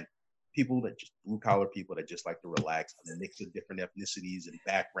 Once again, people that just blue collar people that just like to relax, and a mix of different ethnicities and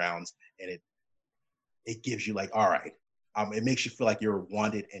backgrounds, and it gives you all right. It makes you feel like you're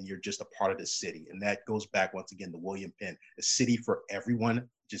wanted and you're just a part of the city. And that goes back once again to William Penn, a city for everyone.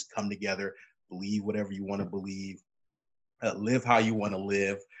 Just come together, believe whatever you want to believe, live how you want to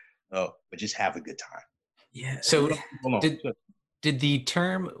live, but just have a good time. Yeah. So did the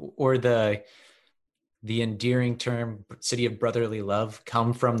term or the endearing term city of brotherly love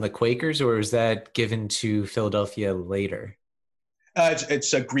come from the Quakers, or was that given to Philadelphia later?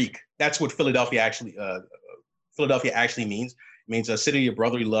 It's Greek. That's what Philadelphia actually means. It means a city of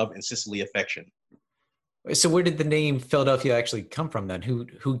brotherly love and sisterly affection. So where did the name Philadelphia actually come from then?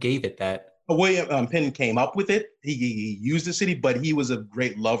 Who gave it that? William Penn came up with it. He used the city, but he was a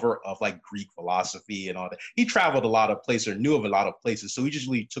great lover of Greek philosophy and all that. He traveled a lot of places, or knew of a lot of places. So he just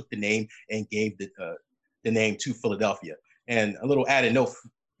really took the name and gave the name to Philadelphia. And a little added note,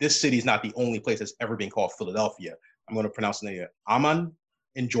 this city is not the only place that's ever been called Philadelphia. I'm going to pronounce the name Amman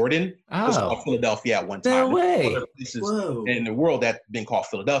in Jordan. Was called Philadelphia at one time. No way. Other places in the world that's been called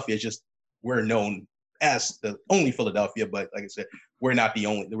Philadelphia. It's just we're known as the only Philadelphia, but like I said, we're not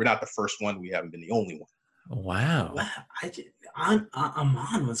the first one. We haven't been the only one. Wow.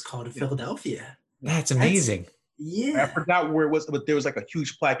 Amman was called Philadelphia. That's amazing. Yeah. I forgot where it was, but there was a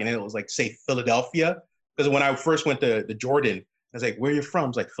huge plaque and it was say Philadelphia. Because when I first went to Jordan, I was like, where are you from? I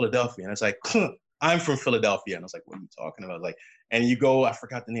was like, Philadelphia. And I was like, I'm from Philadelphia. And I was like, what are you talking about? And you go, I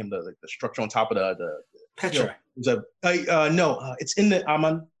forgot the name of the structure on top of the Petra. No, it's in the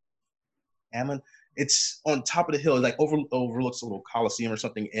Amman. it's on top of the hill. It like overlooks a little Coliseum or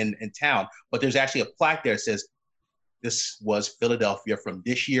something in town. But there's actually a plaque there that says, this was Philadelphia from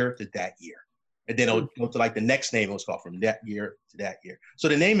this year to that year. And then it'll go to like the next name, it was called from that year to that year. So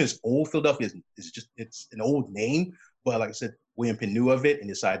the name is Old Philadelphia. It's an old name, but like I said, William Penn knew of it and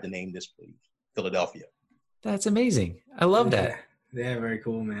decided to name this place Philadelphia. That's amazing. I love that. Yeah, very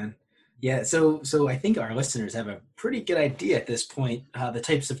cool, man. Yeah, so I think our listeners have a pretty good idea at this point, the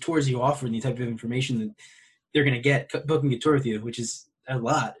types of tours you offer and the type of information that they're going to get booking a tour with you, which is a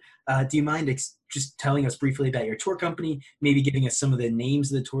lot. Do you mind just telling us briefly about your tour company, maybe giving us some of the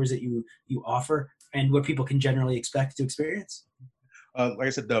names of the tours that you offer and what people can generally expect to experience? Like I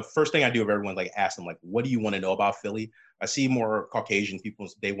said, the first thing I do with everyone, like ask them, like, what do you want to know about Philly? I see more Caucasian people,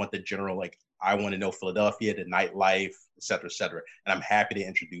 they want the general, like, I want to know Philadelphia, the nightlife, et cetera, et cetera. And I'm happy to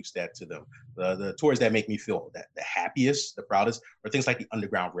introduce that to them. The tours that make me feel the happiest, the proudest, are things like the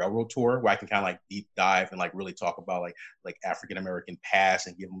Underground Railroad tour, where I can kind of like deep dive and like really talk about like African-American past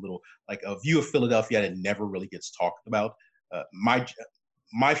and give them a little, like a view of Philadelphia that never really gets talked about.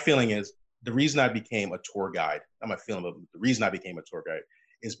 My feeling is, the reason I became a tour guide, not my feeling, but the reason I became a tour guide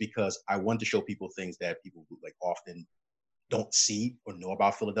is because I want to show people things that people like often don't see or know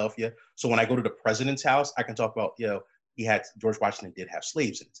about Philadelphia. So when I go to the president's house, I can talk about, George Washington did have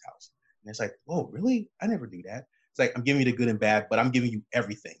slaves in his house. And it's like, oh, really? I never knew that. It's like, I'm giving you the good and bad, but I'm giving you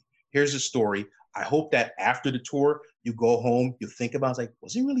everything. Here's the story. I hope that after the tour, you go home, you think about, it's like,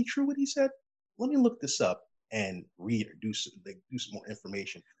 was it really true what he said? Let me look this up and read or do some more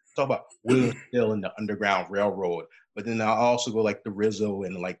information. Talk about William Hill and the Underground Railroad, but then I'll also go like the Rizzo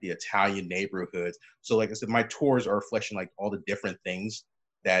and like the Italian neighborhoods. So like I said, my tours are reflecting like all the different things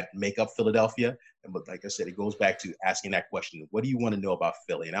that make up Philadelphia. And but like I said, it goes back to asking that question: what do you want to know about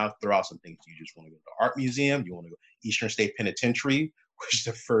Philly? And I'll throw out some things. You just want to go to the art museum. You want to go Eastern State Penitentiary, which is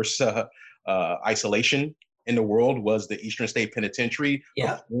the first isolation in the world, was the Eastern State Penitentiary.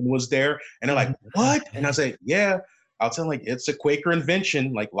 Yeah, was there, and they're like, what? And I say, yeah. I'll tell them, like, it's a Quaker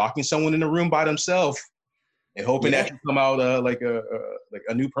invention, like locking someone in a room by themselves and hoping that you come out like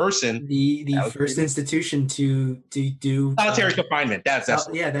a new person. The first institution to do solitary confinement. That's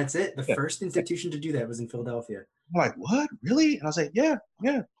it. The first institution to do that was in Philadelphia. I'm like, what? Really? And I was like, yeah.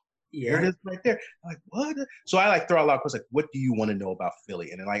 There it is right there. I'm like, what? So I like throw out a lot of questions like, what do you want to know about Philly?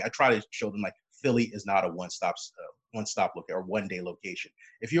 And then like I try to show them like Philly is not a one-stop location or one-day location.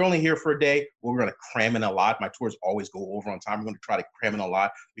 If you're only here for a day, we're going to cram in a lot. My tours always go over on time. We're going to try to cram in a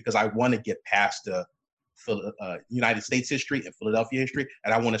lot because I want to get past the United States history and Philadelphia history,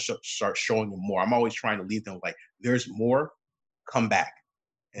 and I want to start showing them more. I'm always trying to leave them like, there's more, come back,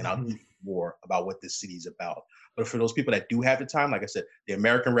 and I'll tell you more about what this city is about. But for those people that do have the time, like I said, the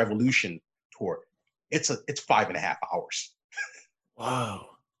American Revolution tour, it's 5.5 hours. Wow.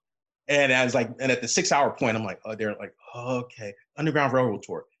 And I was like, and at the 6 hour point, I'm like, oh, they're like, oh, okay, Underground Railroad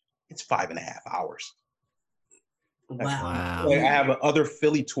tour, it's 5.5 hours. Wow. I have another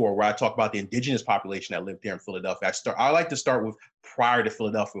Philly tour where I talk about the indigenous population that lived here in Philadelphia. I like to start with prior to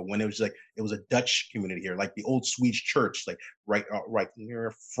Philadelphia, when it was a Dutch community here, like the old Swedish church, like right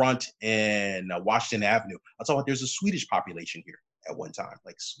near Front and Washington Avenue. I talk about there's a Swedish population here at one time.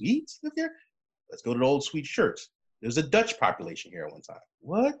 Like, Swedes live here? Let's go to the old Swedish church. There's a Dutch population here at one time.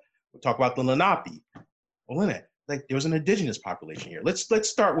 What? We'll talk about the Lenape. Like, there was an indigenous population here. Let's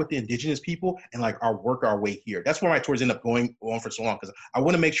start with the indigenous people and like work our way here. That's why my tours end up going on for so long, because I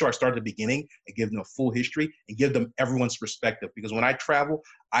want to make sure I start at the beginning and give them a full history and give them everyone's perspective. Because when I travel,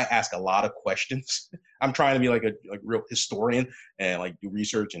 I ask a lot of questions. I'm trying to be like a real historian and like do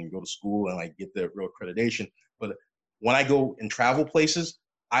research and go to school and like get the real accreditation. But when I go and travel places,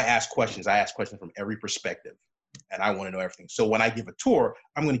 I ask questions. I ask questions from every perspective. And I want to know everything. So when I give a tour,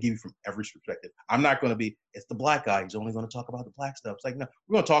 I'm going to give you from every perspective. I'm not going to be, it's the black guy, he's only going to talk about the black stuff. It's like, no,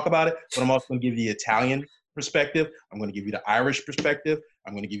 we're going to talk about it, but I'm also going to give you the Italian perspective. I'm going to give you the Irish perspective.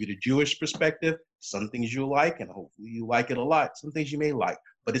 I'm going to give you the Jewish perspective. Some things you'll like, and hopefully you like it a lot. Some things you may like,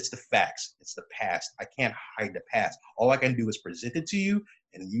 but it's the facts. It's the past. I can't hide the past. All I can do is present it to you,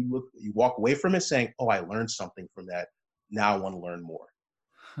 and you walk away from it saying, oh, I learned something from that. Now I want to learn more.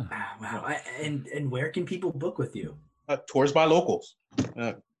 Wow. And where can people book with you? Tours by locals.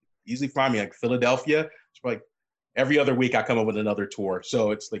 Easily find me, like Philadelphia. It's like every other week I come up with another tour.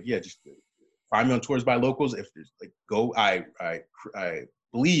 So it's like, just find me on Tours by Locals. If there's like I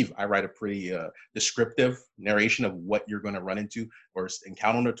believe I write a pretty descriptive narration of what you're going to run into or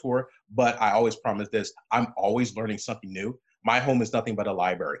encounter on a tour. But I always promise this: I'm always learning something new. My home is nothing but a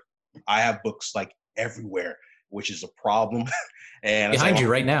library. I have books like everywhere, which is a problem. And behind you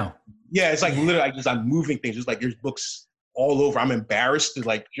right now. Yeah, it's like literally I'm moving things. It's like there's books all over. I'm embarrassed to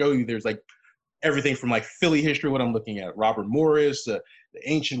like show you. There's like everything from like Philly history, what I'm looking at, Robert Morris, the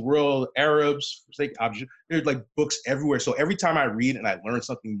ancient world, Arabs, there's like books everywhere. So every time I read and I learn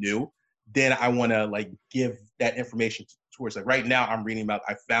something new, then I want to like give that information towards, like right now I'm reading about,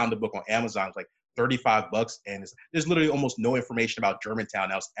 I found a book on Amazon, it's like $35, and there's literally almost no information about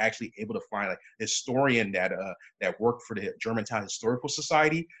Germantown. I was actually able to find like a historian that worked for the Germantown Historical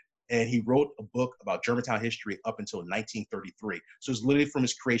Society, and he wrote a book about Germantown history up until 1933. So it's literally from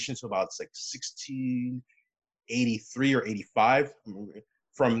his creation to about, it's like 1683 or 85,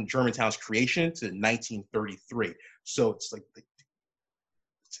 from Germantown's creation to 1933. So it's like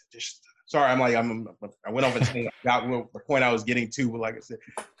just, sorry, I went off and saying got the point I was getting to, but like I said,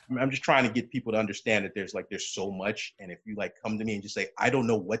 I'm just trying to get people to understand that there's so much, and if you like come to me and just say I don't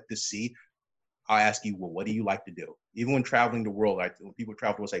know what to see, I'll ask you, well, what do you like to do? Even when traveling the world, when people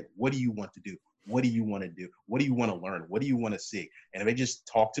travel, we'll say, what do you want to do? What do you want to do? What do you want to learn? What do you want to see? And if they just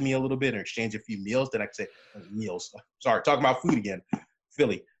talk to me a little bit and exchange a few meals, then I can say, meals. Sorry, talking about food again.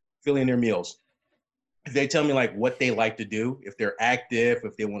 Philly and their meals. If they tell me like what they like to do, if they're active,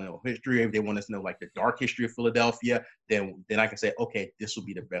 if they want to know history, if they want to know like the dark history of Philadelphia, then I can say, okay, this will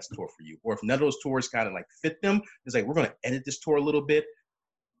be the best tour for you. Or if none of those tours kind of like fit them, it's like, we're going to edit this tour a little bit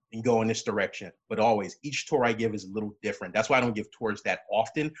and go in this direction. But always, each tour I give is a little different. That's why I don't give tours that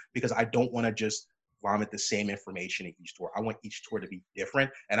often, because I don't want to just vomit the same information in each tour. I want each tour to be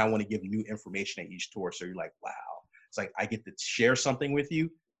different, and I want to give new information at each tour. So you're like, wow. It's like I get to share something with you,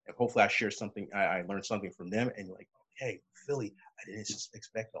 and hopefully I share something, I learned something from them, and you're like, okay, Philly, I didn't just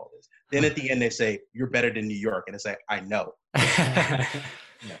expect all this. Then at the end, they say, you're better than New York. And it's like, I know.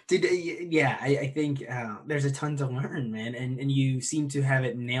 Yeah, I think there's a ton to learn, man, and you seem to have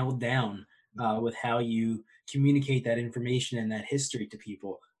it nailed down with how you communicate that information and that history to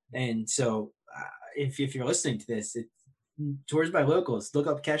people. And so, if you're listening to this, Tours by Locals, look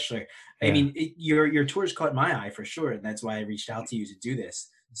up Keshler. Yeah. I mean, your tours caught my eye for sure, and that's why I reached out to you to do this.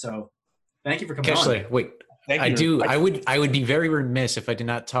 So, thank you for coming Keshler, on. wait, Thank you. I would be very remiss if I did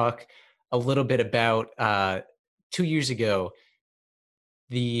not talk a little bit about 2 years ago.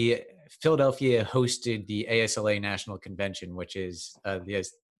 The Philadelphia hosted the ASLA National Convention, which is the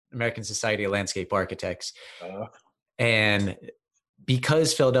American Society of Landscape Architects. And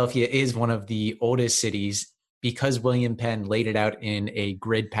because Philadelphia is one of the oldest cities, because William Penn laid it out in a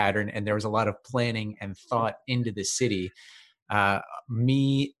grid pattern, and there was a lot of planning and thought into the city,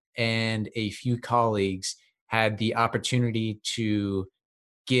 me and a few colleagues had the opportunity to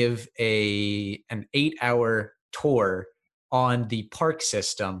give an 8-hour tour on the park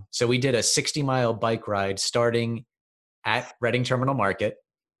system. So we did a 60-mile bike ride starting at Reading Terminal Market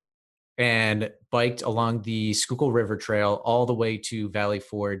and biked along the Schuylkill River Trail all the way to Valley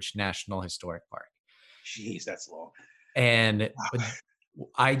Forge National Historic Park. Jeez, that's long. And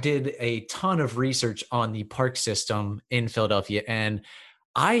I did a ton of research on the park system in Philadelphia, and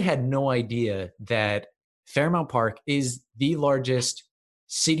I had no idea that Fairmount Park is the largest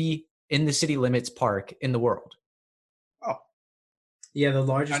city in the city limits park in the world. Oh, yeah, the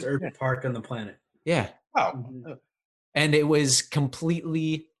largest urban park on the planet. Yeah. Wow. Mm-hmm. And it was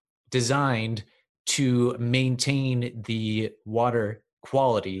completely designed to maintain the water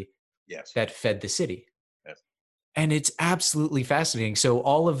quality that fed the city. Yes. And it's absolutely fascinating. So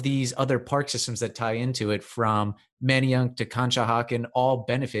all of these other park systems that tie into it, from Manayunk to Conshohocken, all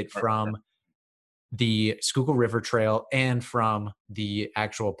benefit from the Schuylkill River Trail and from the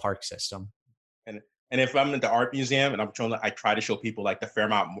actual park system. And if I'm at the art museum and I try to show people like the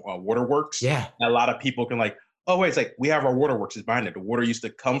Fairmount Waterworks. Yeah. A lot of people can like, oh wait, it's like we have our waterworks is behind it. The water used to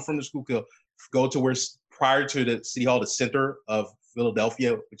come from the Schuylkill, go to where prior to the City Hall, the center of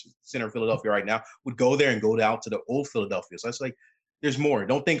Philadelphia, which is the center of Philadelphia right now, would go there and go down to the old Philadelphia. So it's like, there's more.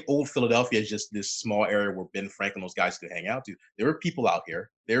 Don't think old Philadelphia is just this small area where Ben Franklin, those guys could hang out to. There are people out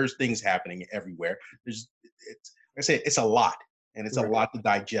here. There's things happening everywhere. It's a lot, and it's a lot to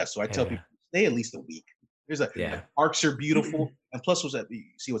digest. So I tell people, stay at least a week. The parks are beautiful, and plus, you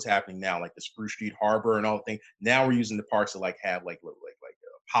see what's happening now, like the Spruce Street Harbor and all the things. Now we're using the parks to like have like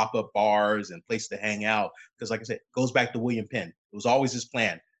pop-up bars and places to hang out. Because like I said, it goes back to William Penn. It was always his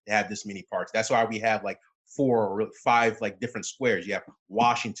plan to have this many parks. That's why we have like 4 or 5 like different squares. You have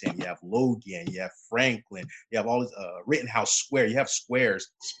Washington, you have Logan, you have Franklin, you have all this Rittenhouse Square. You have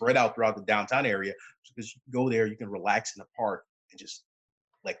squares spread out throughout the downtown area, because you can go there, you can relax in the park and just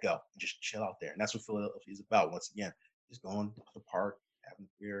let go and just chill out there. And that's what Philadelphia is about. Once again, just going to the park, having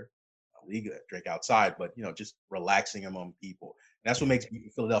beer, we drink outside, but just relaxing among people. And that's what makes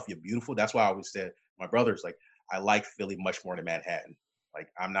Philadelphia beautiful. That's why I always said, my brother's like, I like Philly much more than Manhattan. Like,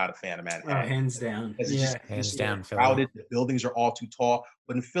 I'm not a fan of Oh, Manhattan. hands down. Because it's Yeah. Hands down, Philly. crowded. The buildings are all too tall.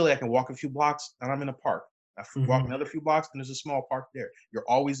 But in Philly, I can walk a few blocks and I'm in a park. I walk another few blocks and there's a small park there. You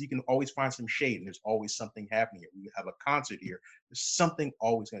can always find some shade and there's always something happening here. We have a concert here. There's something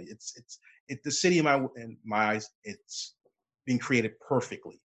always going. It's the city in my eyes. It's being created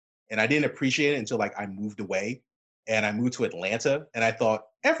perfectly, and I didn't appreciate it until like I moved away and I moved to Atlanta, and I thought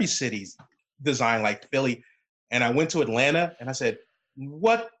every city's designed like Philly, and I went to Atlanta and I said,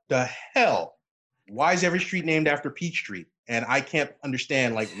 what the hell? Why is every street named after Peachtree? And I can't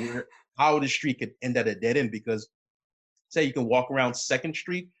understand like how the street could end at a dead end, because say you can walk around Second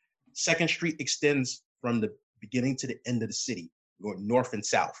Street. Second Street extends from the beginning to the end of the city, going north and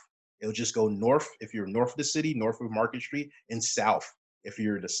south. It'll just go north if you're north of the city, north of Market Street, and south if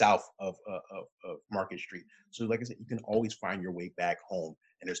you're the south of Market Street. So like I said, you can always find your way back home,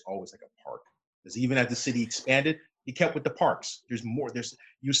 and there's always like a park. Because even as the city expanded, he kept with the parks. There's more.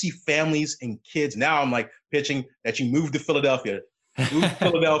 You see families and kids. Now I'm like pitching that you move to Philadelphia. Move to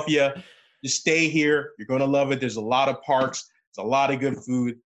Philadelphia. Just stay here. You're gonna love it. There's a lot of parks. There's a lot of good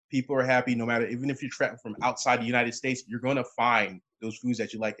food. People are happy no matter. Even if you're traveling from outside the United States, you're gonna find those foods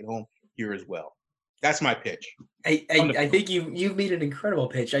that you like at home here as well. That's my pitch. I think you've made an incredible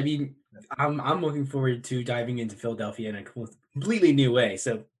pitch. I mean, I'm looking forward to diving into Philadelphia in a completely new way.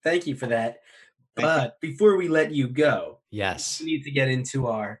 So thank you for that. But before we let you go, Yes, we need to get into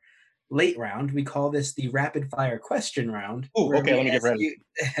our late round. We call this the rapid fire question round. Oh, okay. Let me get ready.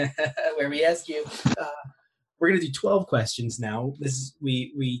 Where we ask you, we're going to do 12 questions now.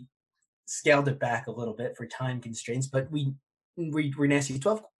 We scaled it back a little bit for time constraints, but we're going to ask you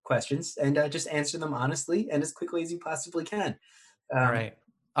 12 questions and just answer them honestly and as quickly as you possibly can. All right.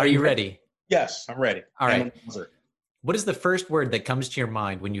 Are you ready? Yes, I'm ready. All right. What is the first word that comes to your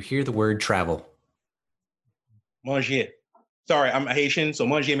mind when you hear the word travel? Manger. Sorry, I'm Haitian, so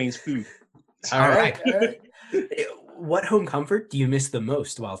manger means food. All right. What home comfort do you miss the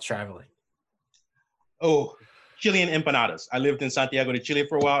most while traveling? Oh, Chilean empanadas. I lived in Santiago de Chile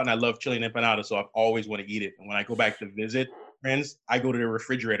for a while, and I love Chilean empanadas, so I've always want to eat it. And when I go back to visit friends, I go to the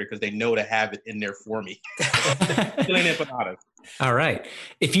refrigerator because they know to have it in there for me. Chilean empanadas. All right.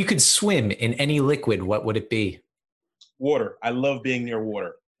 If you could swim in any liquid, what would it be? Water. I love being near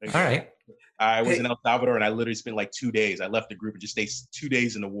water. All right. I was in El Salvador and I literally spent like 2 days. I left the group and just stayed 2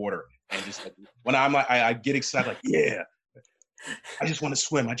 days in the water. And just like, when I'm like, I get excited, like, yeah, I just want to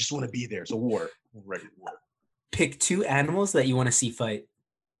swim. I just want to be there. So water, right? Water. Pick 2 animals that you want to see fight.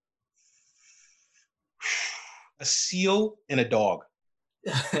 A seal and a dog.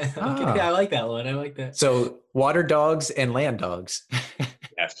 Okay, I like that one. I like that. So water dogs and land dogs.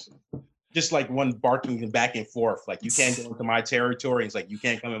 Yes. Just like one barking back and forth, like you can't go into my territory. It's like you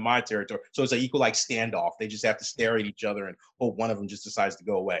can't come in my territory. So it's an equal like standoff. They just have to stare at each other and hope one of them just decides to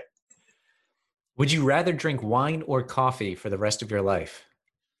go away. Would you rather drink wine or coffee for the rest of your life?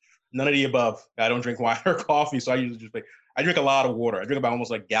 None of the above. I don't drink wine or coffee, so I usually I drink a lot of water. I drink about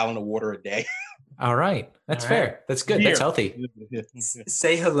almost like a gallon of water a day. All right, that's fair. That's good. That's healthy.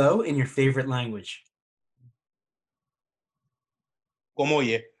 Say hello in your favorite language. Como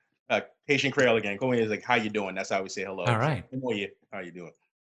ye? Haitian Creole again. Como ye is like, how you doing? That's how we say hello. All right. Como ye? How you doing?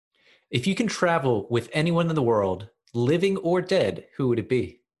 If you can travel with anyone in the world, living or dead, who would it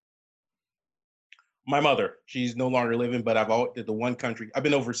be? My mother. She's no longer living, but I've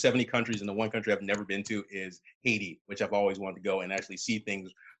been over 70 countries, and the one country I've never been to is Haiti, which I've always wanted to go and actually see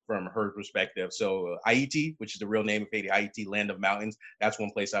things from her perspective. So Haiti, which is the real name of Haiti, Haiti, land of mountains. That's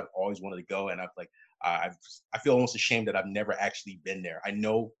one place I've always wanted to go, and I feel almost ashamed that I've never actually been there. I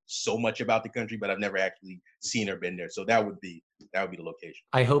know so much about the country, but I've never actually seen or been there. So that would be the location.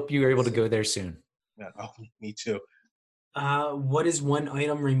 I hope you are able to go there soon. Yeah, oh, me too. What is one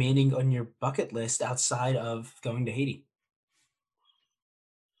item remaining on your bucket list outside of going to Haiti?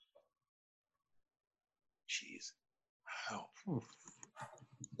 Jeez. Oh.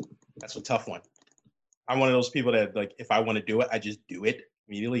 That's a tough one. I'm one of those people that like, if I want to do it, I just do it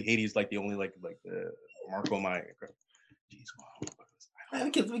immediately. Haiti is like the only like the mark on my. Jeez, wow. We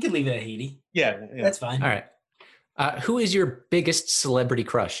could leave it at Haiti. Yeah, that's fine. All right. Who is your biggest celebrity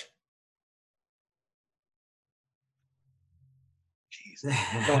crush? Jeez,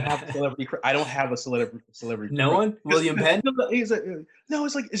 I don't have a celebrity. I don't have a celebrity. No one. William Penn. No,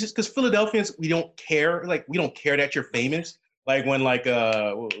 it's just because Philadelphians, we don't care. Like we don't care that you're famous. Like when what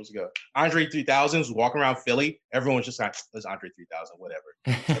was it? Andre 3000 was walking around Philly, everyone's just like, "It's Andre 3000,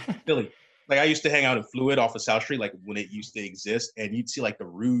 whatever." Philly, like I used to hang out in Fluid off of South Street, like when it used to exist, and you'd see like the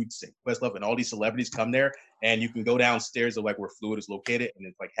Roots and Questlove and all these celebrities come there, and you can go downstairs to like where Fluid is located, and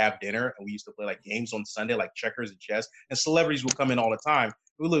it's like have dinner. And we used to play like games on Sunday, like checkers and chess, and celebrities would come in all the time.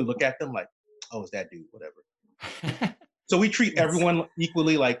 We literally look at them like, oh, it's that dude, whatever. So we treat everyone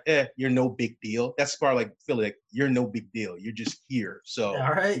equally, like, you're no big deal. That's part of like Philly, like you're no big deal. You're just here, so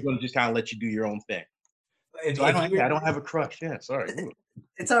All right. we're gonna just kind of let you do your own thing. If- So I if you were- don't have a crush. Yeah, sorry.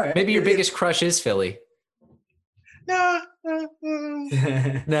 It's all right. Maybe your biggest crush is Philly. Nah,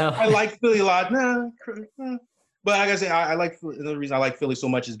 No. I like Philly a lot. But like I say, I like the reason I like Philly so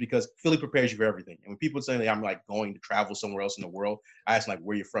much is because Philly prepares you for everything. And when people say that I'm like going to travel somewhere else in the world, I ask them like,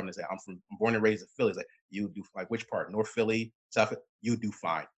 where you from? They say, I'm born and raised in Philly. It's like, you do like which part? North Philly, South? You do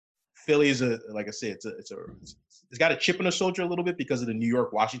fine. Philly is like I said, it's got a chip in the shoulder a little bit because of the New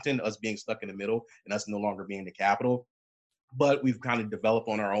York, Washington, us being stuck in the middle and us no longer being the capital. But we've kind of developed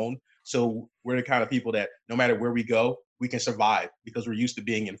on our own. So we're the kind of people that no matter where we go, we can survive because we're used to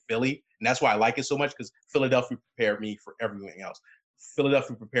being in Philly. And that's why I like it so much, because Philadelphia prepared me for everything else.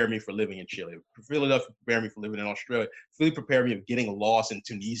 Philadelphia prepared me for living in Chile. Philadelphia prepared me for living in Australia. Philly prepared me of getting lost in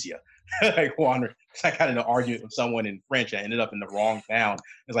Tunisia. I got in an argument with someone in French. I ended up in the wrong town.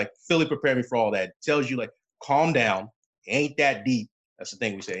 It's like Philly prepared me for all that. It tells you like, calm down. It ain't that deep. That's the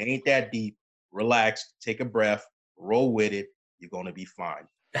thing we say. It ain't that deep. Relax. Take a breath. Roll with it. You're going to be fine.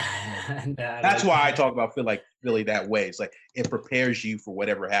 That's why I talk about Philly that way. It's like it prepares you for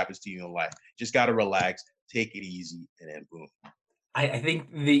whatever happens to you in life. Just got to relax, take it easy, and then boom. I think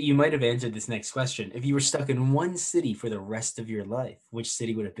that you might have answered this next question. If you were stuck in one city for the rest of your life, which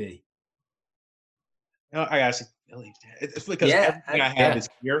city would it be? I gotta say Philly. It's because everything I have is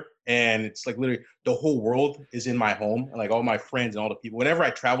here, and it's like literally the whole world is in my home, and like all my friends and all the people. Whenever I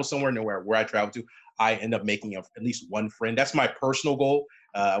travel somewhere, where I travel to, I end up making at least one friend. That's my personal goal.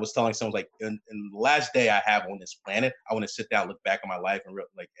 I was telling someone like, in the last day I have on this planet, I want to sit down, look back on my life, and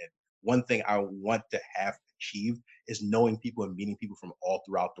one thing I want to have achieved is knowing people and meeting people from all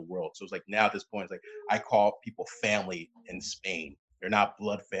throughout the world. So it's like now at this point, it's like I call people family in Spain. They're not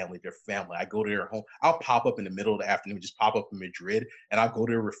blood family, they're family. I go to their home. I'll pop up in the middle of the afternoon, just pop up in Madrid, and I'll go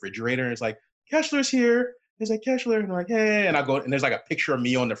to the refrigerator, and it's like, Kessler's here. It's like, Kessler, and I'm like, hey, and I go, and there's like a picture of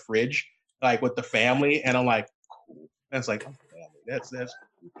me on the fridge, like with the family, and I'm like, cool. And it's like, that's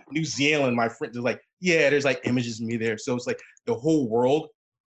New Zealand. My friends are like, yeah, there's like images of me there. So it's like the whole world,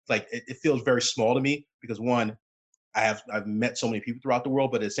 like it feels very small to me because one, I've met so many people throughout the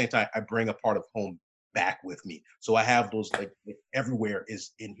world, but at the same time, I bring a part of home back with me. So I have those like everywhere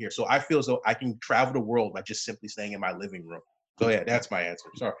is in here. So I feel as though I can travel the world by just simply staying in my living room. So yeah, that's my answer.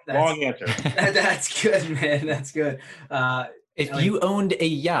 Sorry, wrong answer. That's good, man. That's good. If you owned a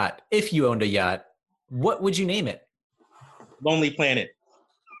yacht, what would you name it? Lonely Planet.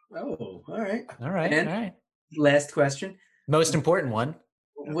 Oh, all right. All right. Last question. Most important one.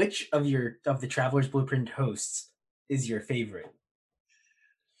 Which of the Traveler's Blueprint hosts is your favorite?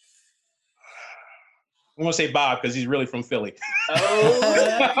 I'm gonna say Bob because he's really from Philly. Oh,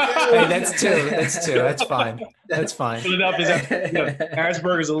 hey, that's two. That's fine. That's fine.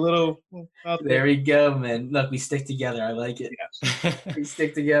 Harrisburg is a little. There we go, man. Look, we stick together. I like it. Yes. We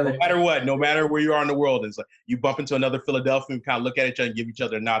stick together. No matter what, no matter where you are in the world, it's like you bump into another Philadelphian, we kind of look at each other and give each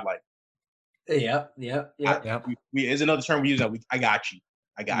other a nod, like. Yeah. Is another term we use. I got you.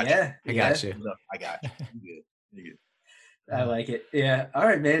 I got you. I got you. I got you. You're good. I like it. Yeah. All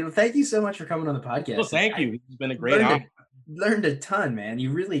right, man. Well, thank you so much for coming on the podcast. Well, thank you. It's been a great honor. Learned a ton, man.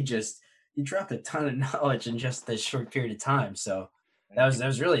 You really you dropped a ton of knowledge in just this short period of time. So that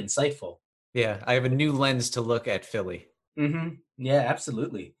was really insightful. Yeah, I have a new lens to look at Philly. Mm-hmm. Yeah,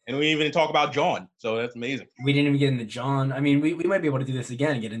 absolutely. And we didn't even talk about John, so that's amazing. We didn't even get into John. I mean, we might be able to do this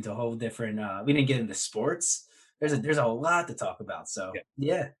again and get into a whole different. We didn't get into sports. There's a lot to talk about. So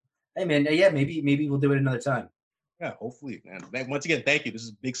yeah. Hey man, maybe we'll do it another time. Yeah, hopefully, man. Once again, thank you. This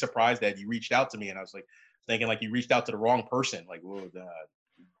is a big surprise that you reached out to me, and I was like thinking like you reached out to the wrong person. Like, well,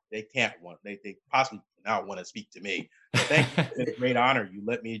 they possibly not want to speak to me. But thank you. It's a great honor. You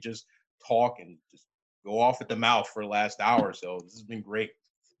let me just talk and just go off at the mouth for the last hour. So this has been great.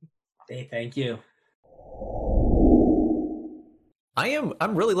 Hey, thank you.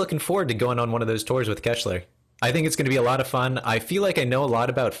 I'm really looking forward to going on one of those tours with Kessler. I think it's going to be a lot of fun. I feel like I know a lot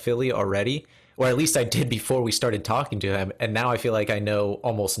about Philly already, or at least I did before we started talking to him, and now I feel like I know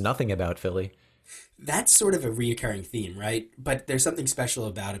almost nothing about Philly. That's sort of a reoccurring theme, right? But there's something special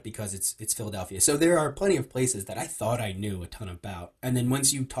about it because it's Philadelphia. So there are plenty of places that I thought I knew a ton about. And then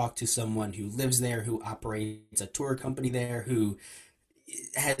once you talk to someone who lives there, who operates a tour company there, who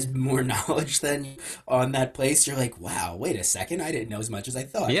has more knowledge than you on that place, you're like, wow, wait a second, I didn't know as much as I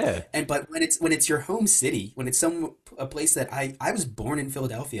thought. Yeah. And but when it's your home city, when it's a place that I was born in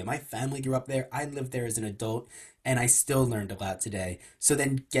Philadelphia, my family grew up there, I lived there as an adult, and I still learned a lot today. So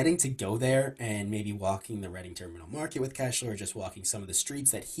then getting to go there and maybe walking the Reading Terminal Market with Cashler, or just walking some of the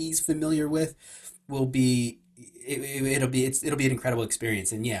streets that he's familiar with, will be it'll be an incredible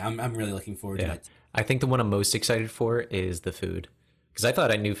experience. And yeah, I'm really looking forward to Yeah. that. I think the one I'm most excited for is the food. Because I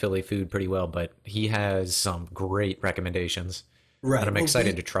thought I knew Philly food pretty well, but he has some great recommendations that Right. I'm Well,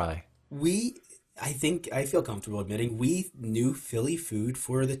 excited to try. we I think I feel comfortable admitting we knew Philly food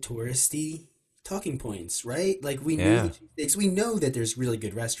for the touristy talking points, right? Like we knew the Yeah. cheesesteaks. We know that there's really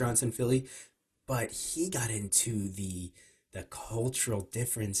good restaurants in Philly, but he got into the cultural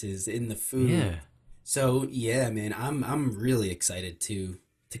differences in the food. Yeah. So yeah, man, I'm really excited to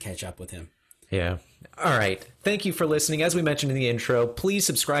catch up with him. Yeah. All right. Thank you for listening. As we mentioned in the intro, please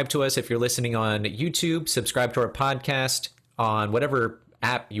subscribe to us if you're listening on YouTube. Subscribe to our podcast on whatever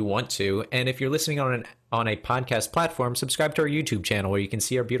app you want to. And if you're listening on a podcast platform, subscribe to our YouTube channel where you can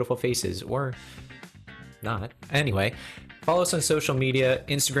see our beautiful faces or not. Anyway, follow us on social media,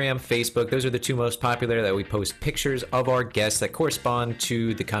 Instagram, Facebook. Those are the two most popular that we post pictures of our guests that correspond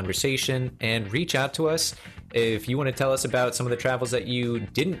to the conversation, and reach out to us. If you want to tell us about some of the travels that you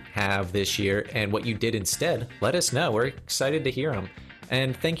didn't have this year and what you did instead, let us know. We're excited to hear them.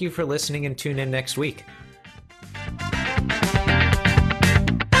 And thank you for listening, and tune in next week.